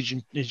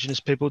non-Indigenous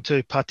people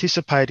to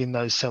participate in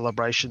those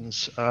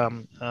celebrations,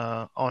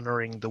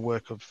 honouring the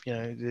work of,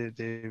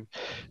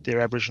 their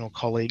Aboriginal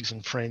colleagues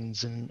and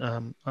friends,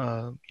 and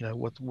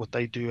what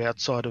they do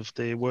outside of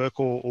their work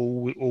or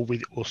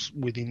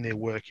within their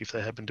work if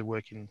they happen to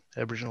work in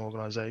Aboriginal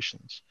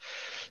organisations.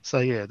 So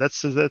yeah,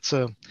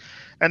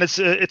 and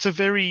it's a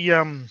very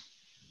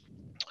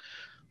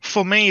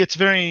for me, it's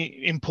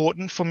very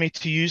important for me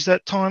to use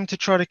that time to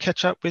try to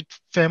catch up with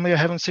family I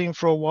haven't seen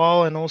for a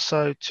while, and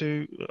also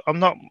I'm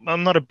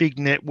not a big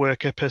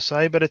networker per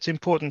se, but it's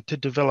important to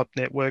develop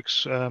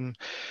networks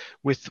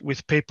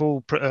with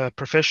people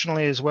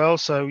professionally as well.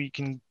 So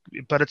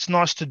but it's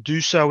nice to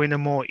do so in a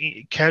more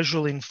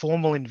casual,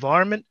 informal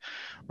environment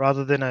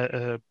rather than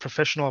a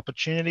professional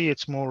opportunity.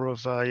 It's more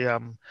of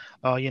a,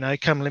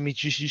 come, let me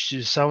introduce you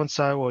to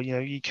so-and-so, or,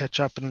 you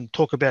catch up and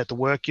talk about the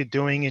work you're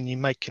doing, and you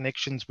make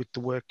connections with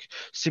the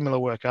similar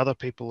work other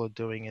people are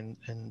doing,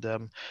 and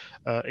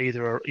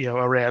either,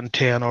 around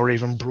town or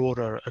even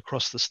broader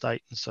across the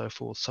state and so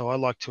forth. So I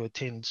like to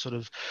attend sort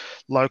of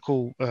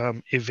local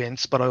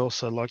events, but I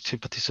also like to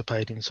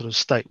participate in sort of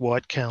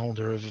statewide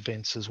calendar of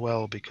events as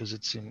well, because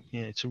it's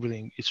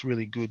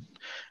really good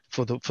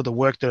for the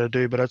work that I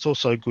do, but it's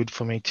also good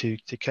for me to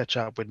catch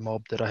up with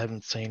mob that I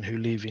haven't seen who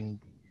live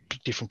in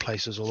different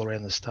places all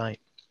around the state.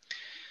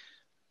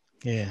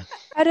 Yeah.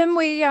 Adam,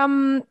 we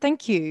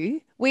thank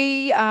you.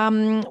 We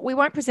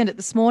won't present it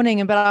this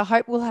morning, but I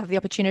hope we'll have the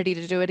opportunity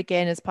to do it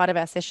again as part of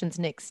our sessions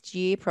next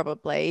year,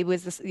 probably,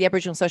 was the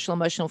Aboriginal Social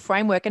Emotional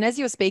Framework. And as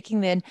you were speaking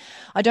then,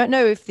 I don't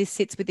know if this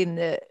sits within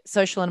the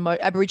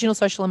Aboriginal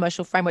Social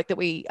Emotional Framework that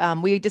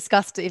we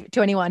discussed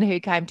to anyone who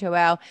came to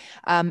our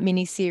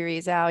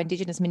mini-series, our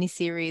Indigenous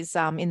mini-series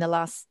in the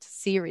last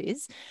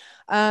series.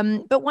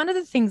 But one of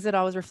the things that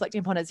I was reflecting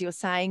upon as you were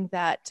saying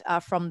that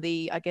from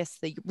the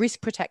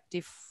risk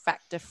protective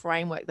factor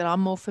framework that I'm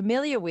more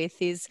familiar with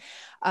is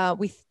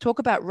we talk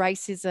about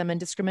racism and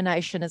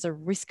discrimination as a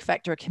risk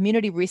factor, a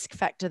community risk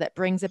factor that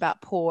brings about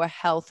poor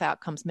health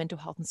outcomes, mental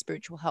health and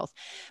spiritual health.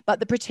 But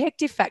the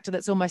protective factor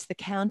that's almost the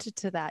counter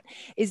to that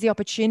is the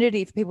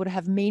opportunity for people to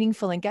have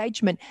meaningful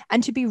engagement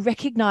and to be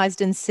recognised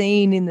and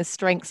seen in the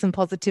strengths and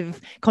positive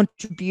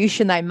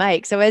contribution they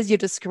make. So as you're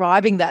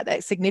describing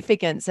that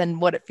significance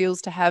and what it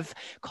feels to have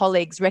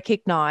colleagues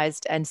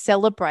recognised and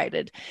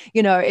celebrated,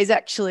 is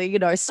actually,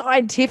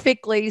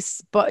 scientifically,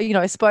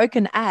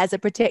 spoken as a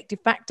protective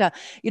factor,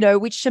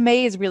 which to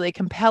me is really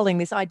compelling,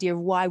 this idea of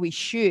why we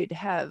should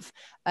have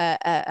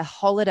a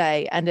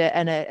holiday and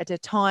a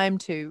time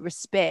to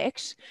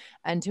respect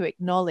and to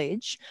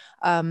acknowledge,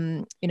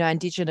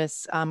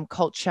 Indigenous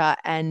culture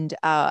and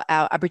our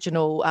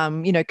Aboriginal,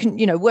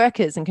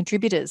 workers and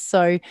contributors.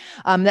 So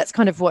that's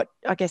kind of what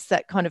I guess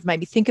that kind of made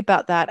me think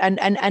about that.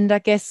 And I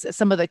guess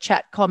some of the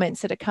chat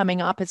comments that are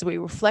coming up as we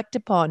reflect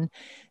upon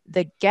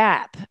the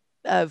gap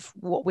of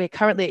what we're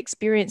currently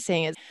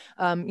experiencing is,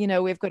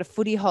 we've got a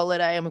footy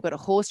holiday and we've got a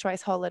horse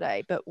race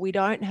holiday, but we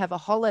don't have a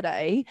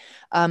holiday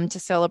to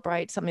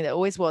celebrate something that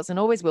always was and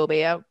always will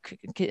be our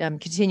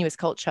continuous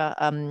culture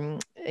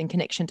in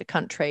connection to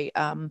country.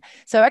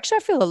 So actually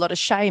I feel a lot of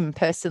shame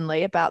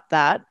personally about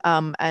that.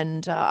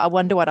 And I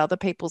wonder what other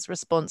people's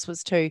response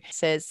was to.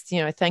 Says,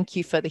 thank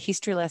you for the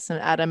history lesson,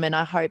 Adam, and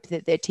I hope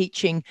that they're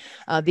teaching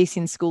this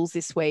in schools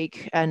this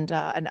week and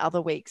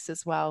other weeks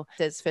as well.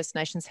 Says First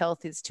Nations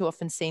health is too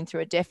often seen through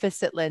a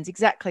deficit lens.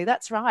 Exactly,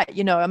 that's right.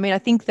 I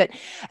think that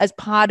as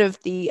part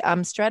of the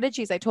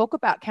strategies, they talk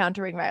about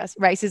countering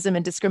racism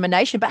and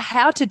discrimination, but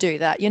how to do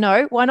that,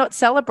 why not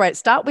celebrate?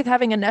 Start with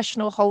having a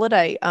national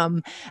holiday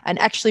and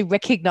actually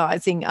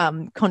recognizing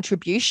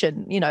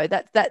contribution.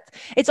 That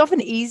it's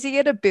often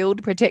easier to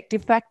build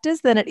protective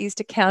factors than it is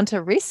to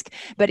counter risk.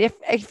 But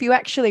if you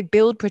actually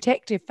build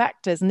protective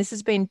factors, and this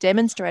has been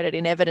demonstrated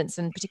in evidence,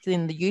 and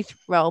particularly in the youth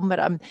realm, but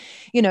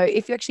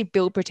if you actually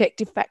build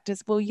protective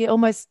factors, well,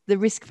 almost the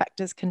risk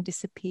factors can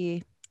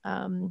disappear.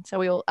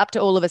 So up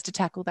to all of us to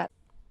tackle that.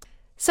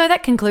 So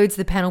that concludes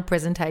the panel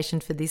presentation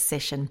for this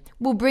session.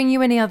 We'll bring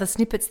you any other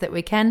snippets that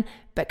we can,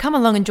 but come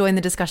along and join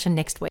the discussion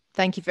next week.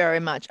 Thank you very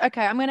much.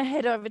 Okay, I'm going to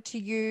head over to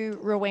you,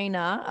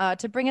 Rowena,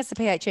 to bring us a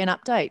PHN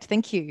update.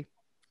 Thank you.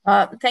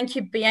 Thank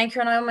you, Bianca,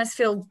 and I almost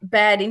feel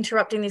bad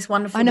interrupting this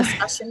wonderful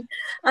discussion.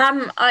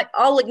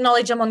 I'll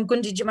acknowledge I'm on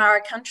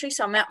Gunditjmara country,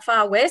 so I'm out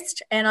far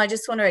west, and I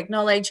just want to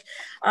acknowledge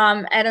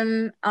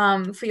Adam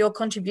for your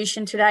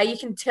contribution today. You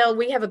can tell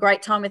we have a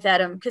great time with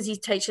Adam because he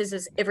teaches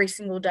us every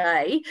single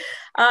day.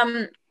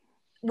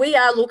 We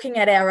are looking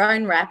at our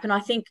own RAP, and I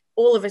think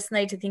all of us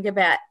need to think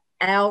about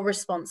our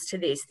response to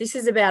this. This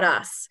is about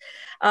us.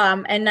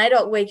 And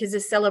NAIDOC Week is a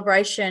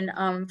celebration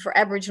for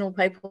Aboriginal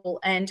people,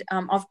 and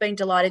I've been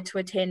delighted to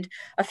attend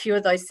a few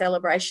of those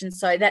celebrations.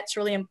 So that's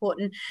really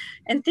important.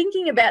 And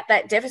thinking about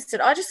that deficit,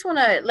 I just want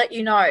to let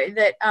you know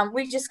that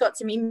we just got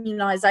some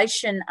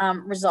immunisation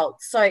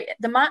results. So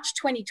the March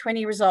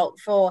 2020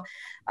 result for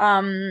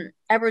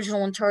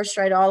Aboriginal and Torres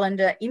Strait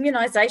Islander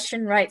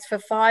immunisation rates for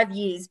 5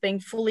 years being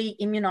fully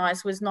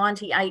immunised was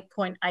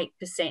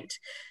 98.8%.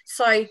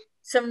 So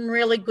some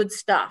really good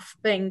stuff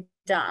being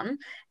done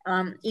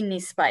in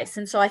this space.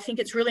 And so I think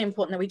it's really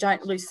important that we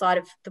don't lose sight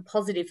of the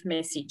positive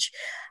message.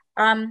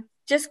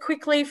 Just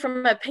quickly,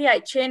 from a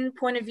PHN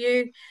point of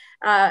view,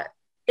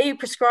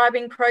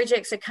 e-prescribing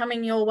projects are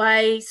coming your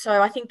way.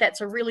 So I think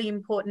that's a really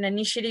important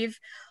initiative.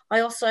 I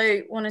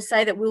also want to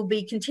say that we'll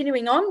be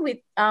continuing on with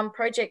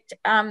Project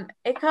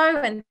ECHO,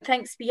 and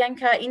thanks,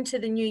 Bianca, into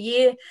the new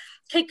year.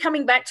 Keep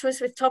coming back to us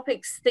with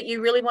topics that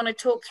you really want to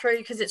talk through,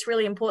 because it's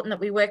really important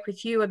that we work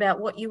with you about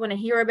what you want to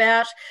hear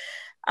about.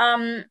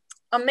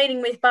 I'm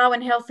meeting with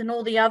Barwon Health and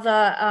all the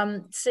other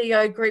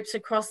CEO groups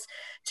across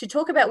to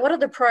talk about what are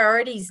the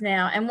priorities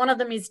now, and one of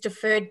them is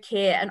deferred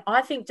care. And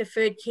I think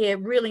deferred care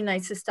really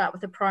needs to start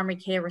with a primary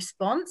care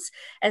response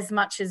as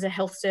much as a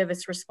health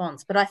service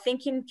response. But I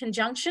think in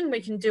conjunction, we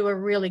can do a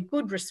really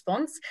good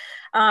response,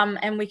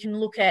 and we can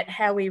look at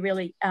how we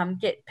really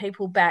get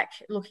people back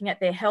looking at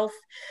their health.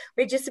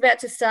 We're just about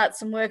to start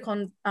some work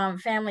on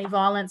family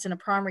violence and a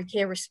primary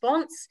care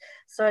response,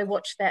 so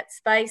watch that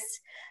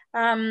space.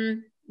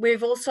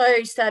 We've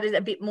also started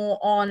a bit more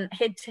on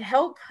Head to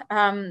Help,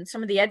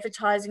 some of the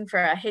advertising for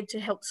our Head to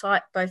Help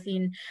site, both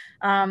in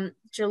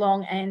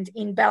Geelong and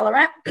in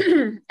Ballarat.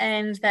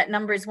 And that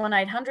number is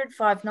 1800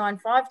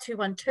 595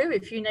 212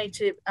 if you need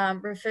to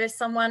refer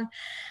someone.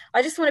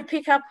 I just want to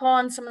pick up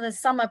on some of the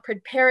summer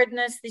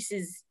preparedness. This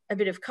is a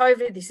bit of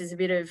COVID, this is a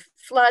bit of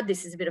flood,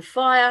 this is a bit of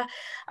fire.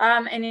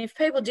 And if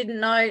people didn't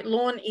know,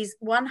 Lorne is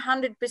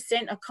 100%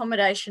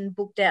 accommodation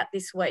booked out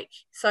this week.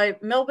 So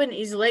Melbourne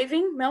is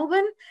leaving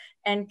Melbourne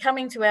and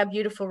coming to our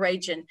beautiful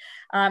region.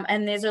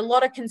 And there's a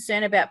lot of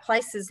concern about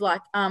places like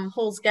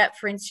Halls Gap,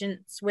 for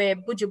instance, where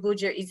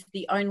Budja is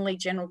the only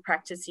general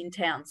practice in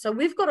town. So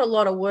we've got a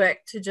lot of work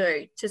to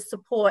do to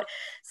support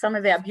some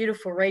of our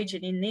beautiful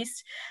region in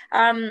this.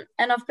 And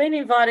I've been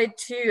invited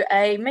to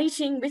a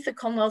meeting with the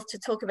Commonwealth to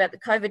talk about the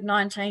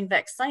COVID-19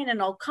 vaccine,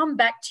 and I'll come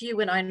back to you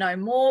when I know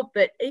more,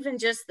 but even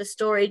just the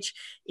storage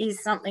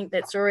is something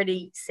that's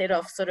already set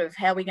off sort of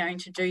how we're going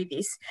to do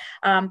this.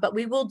 But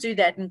we will do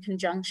that in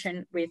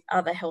conjunction with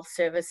other health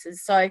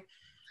services. So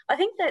I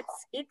think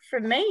that's it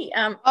from me.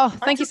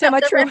 Thank you so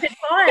much for rapid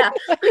fire.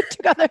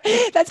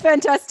 That's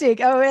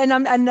fantastic.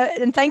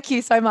 And thank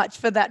you so much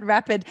for that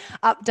rapid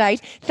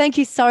update. Thank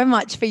you so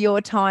much for your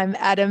time,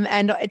 Adam.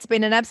 And it's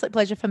been an absolute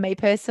pleasure for me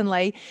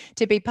personally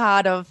to be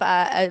part of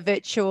a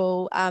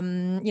virtual,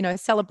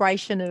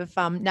 celebration of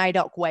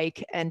NAIDOC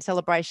Week and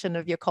celebration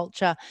of your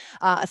culture.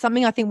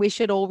 Something I think we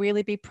should all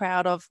really be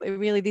proud of.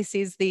 Really, this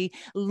is the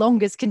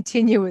longest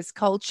continuous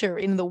culture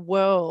in the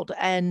world,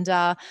 and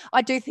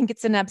I do think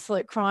it's an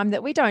absolute crime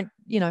that we don't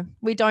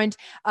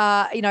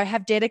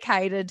have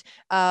dedicated,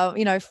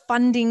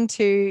 funding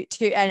to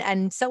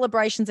and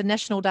celebrations and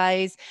national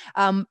days.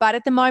 But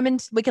at the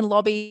moment, we can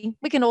lobby.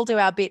 We can all do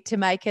our bit to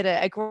make it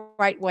a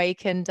great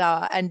week and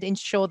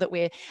ensure that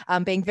we're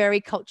being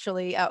very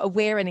culturally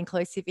aware and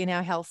inclusive in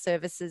our health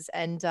services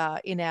and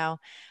in our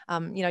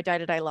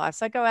day-to-day life.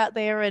 So go out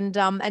there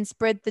and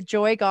spread the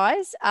joy,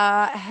 guys.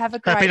 Have a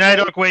great Happy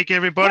NAIDOC week,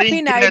 everybody.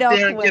 Happy NAIDOC Get out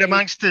there and week. get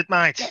amongst it,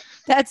 mate.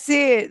 That's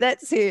it.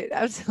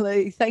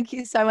 Absolutely. Thank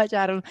you so much,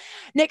 Adam.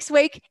 Next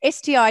week,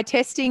 STI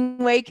testing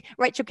week.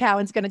 Rachel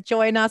Cowan's going to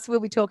join us. We'll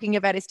be talking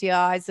about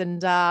STIs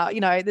and,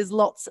 there's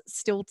lots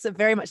still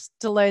very much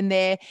to learn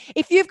there.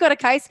 If you've got a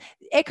case,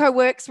 Echo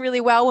works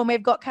really well when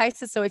we've got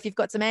cases. So if you've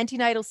got some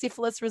antenatal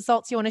syphilis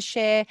results you want to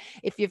share,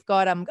 if you've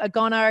got a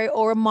gono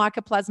or a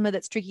mycoplasma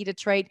that's tricky to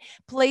treat,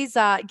 please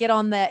get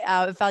on that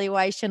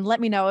evaluation.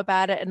 Let me know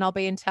about it and I'll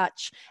be in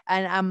touch,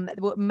 and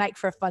we'll make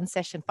for a fun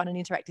and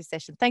interactive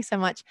session. Thanks so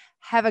much.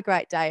 Have a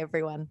great day,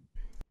 everyone.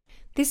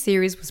 This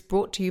series was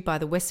brought to you by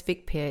the West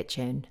Vic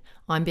PHN.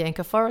 I'm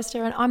Bianca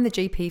Forrester and I'm the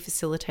GP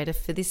Facilitator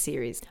for this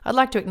series. I'd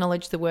like to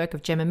acknowledge the work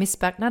of Jemma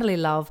Missbach, Natalie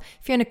Love,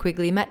 Fiona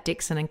Quigley, Matt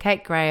Dixon and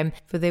Kate Graham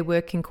for their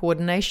work in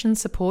coordination,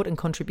 support and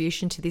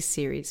contribution to this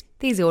series.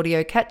 These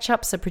audio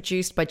catch-ups are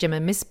produced by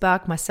Jemma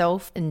Missbach,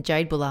 myself and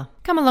Jade Buller.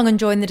 Come along and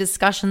join the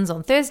discussions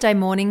on Thursday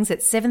mornings at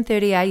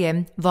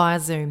 7:30am via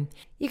Zoom.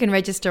 You can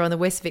register on the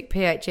West Vic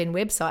PHN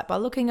website by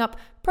looking up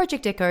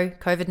Project Echo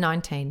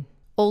COVID-19.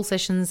 All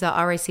sessions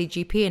are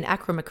RACGP and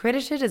ACRM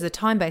accredited as a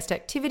time-based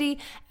activity,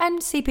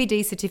 and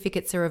CPD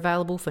certificates are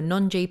available for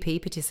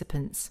non-GP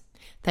participants.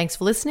 Thanks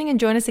for listening and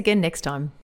join us again next time.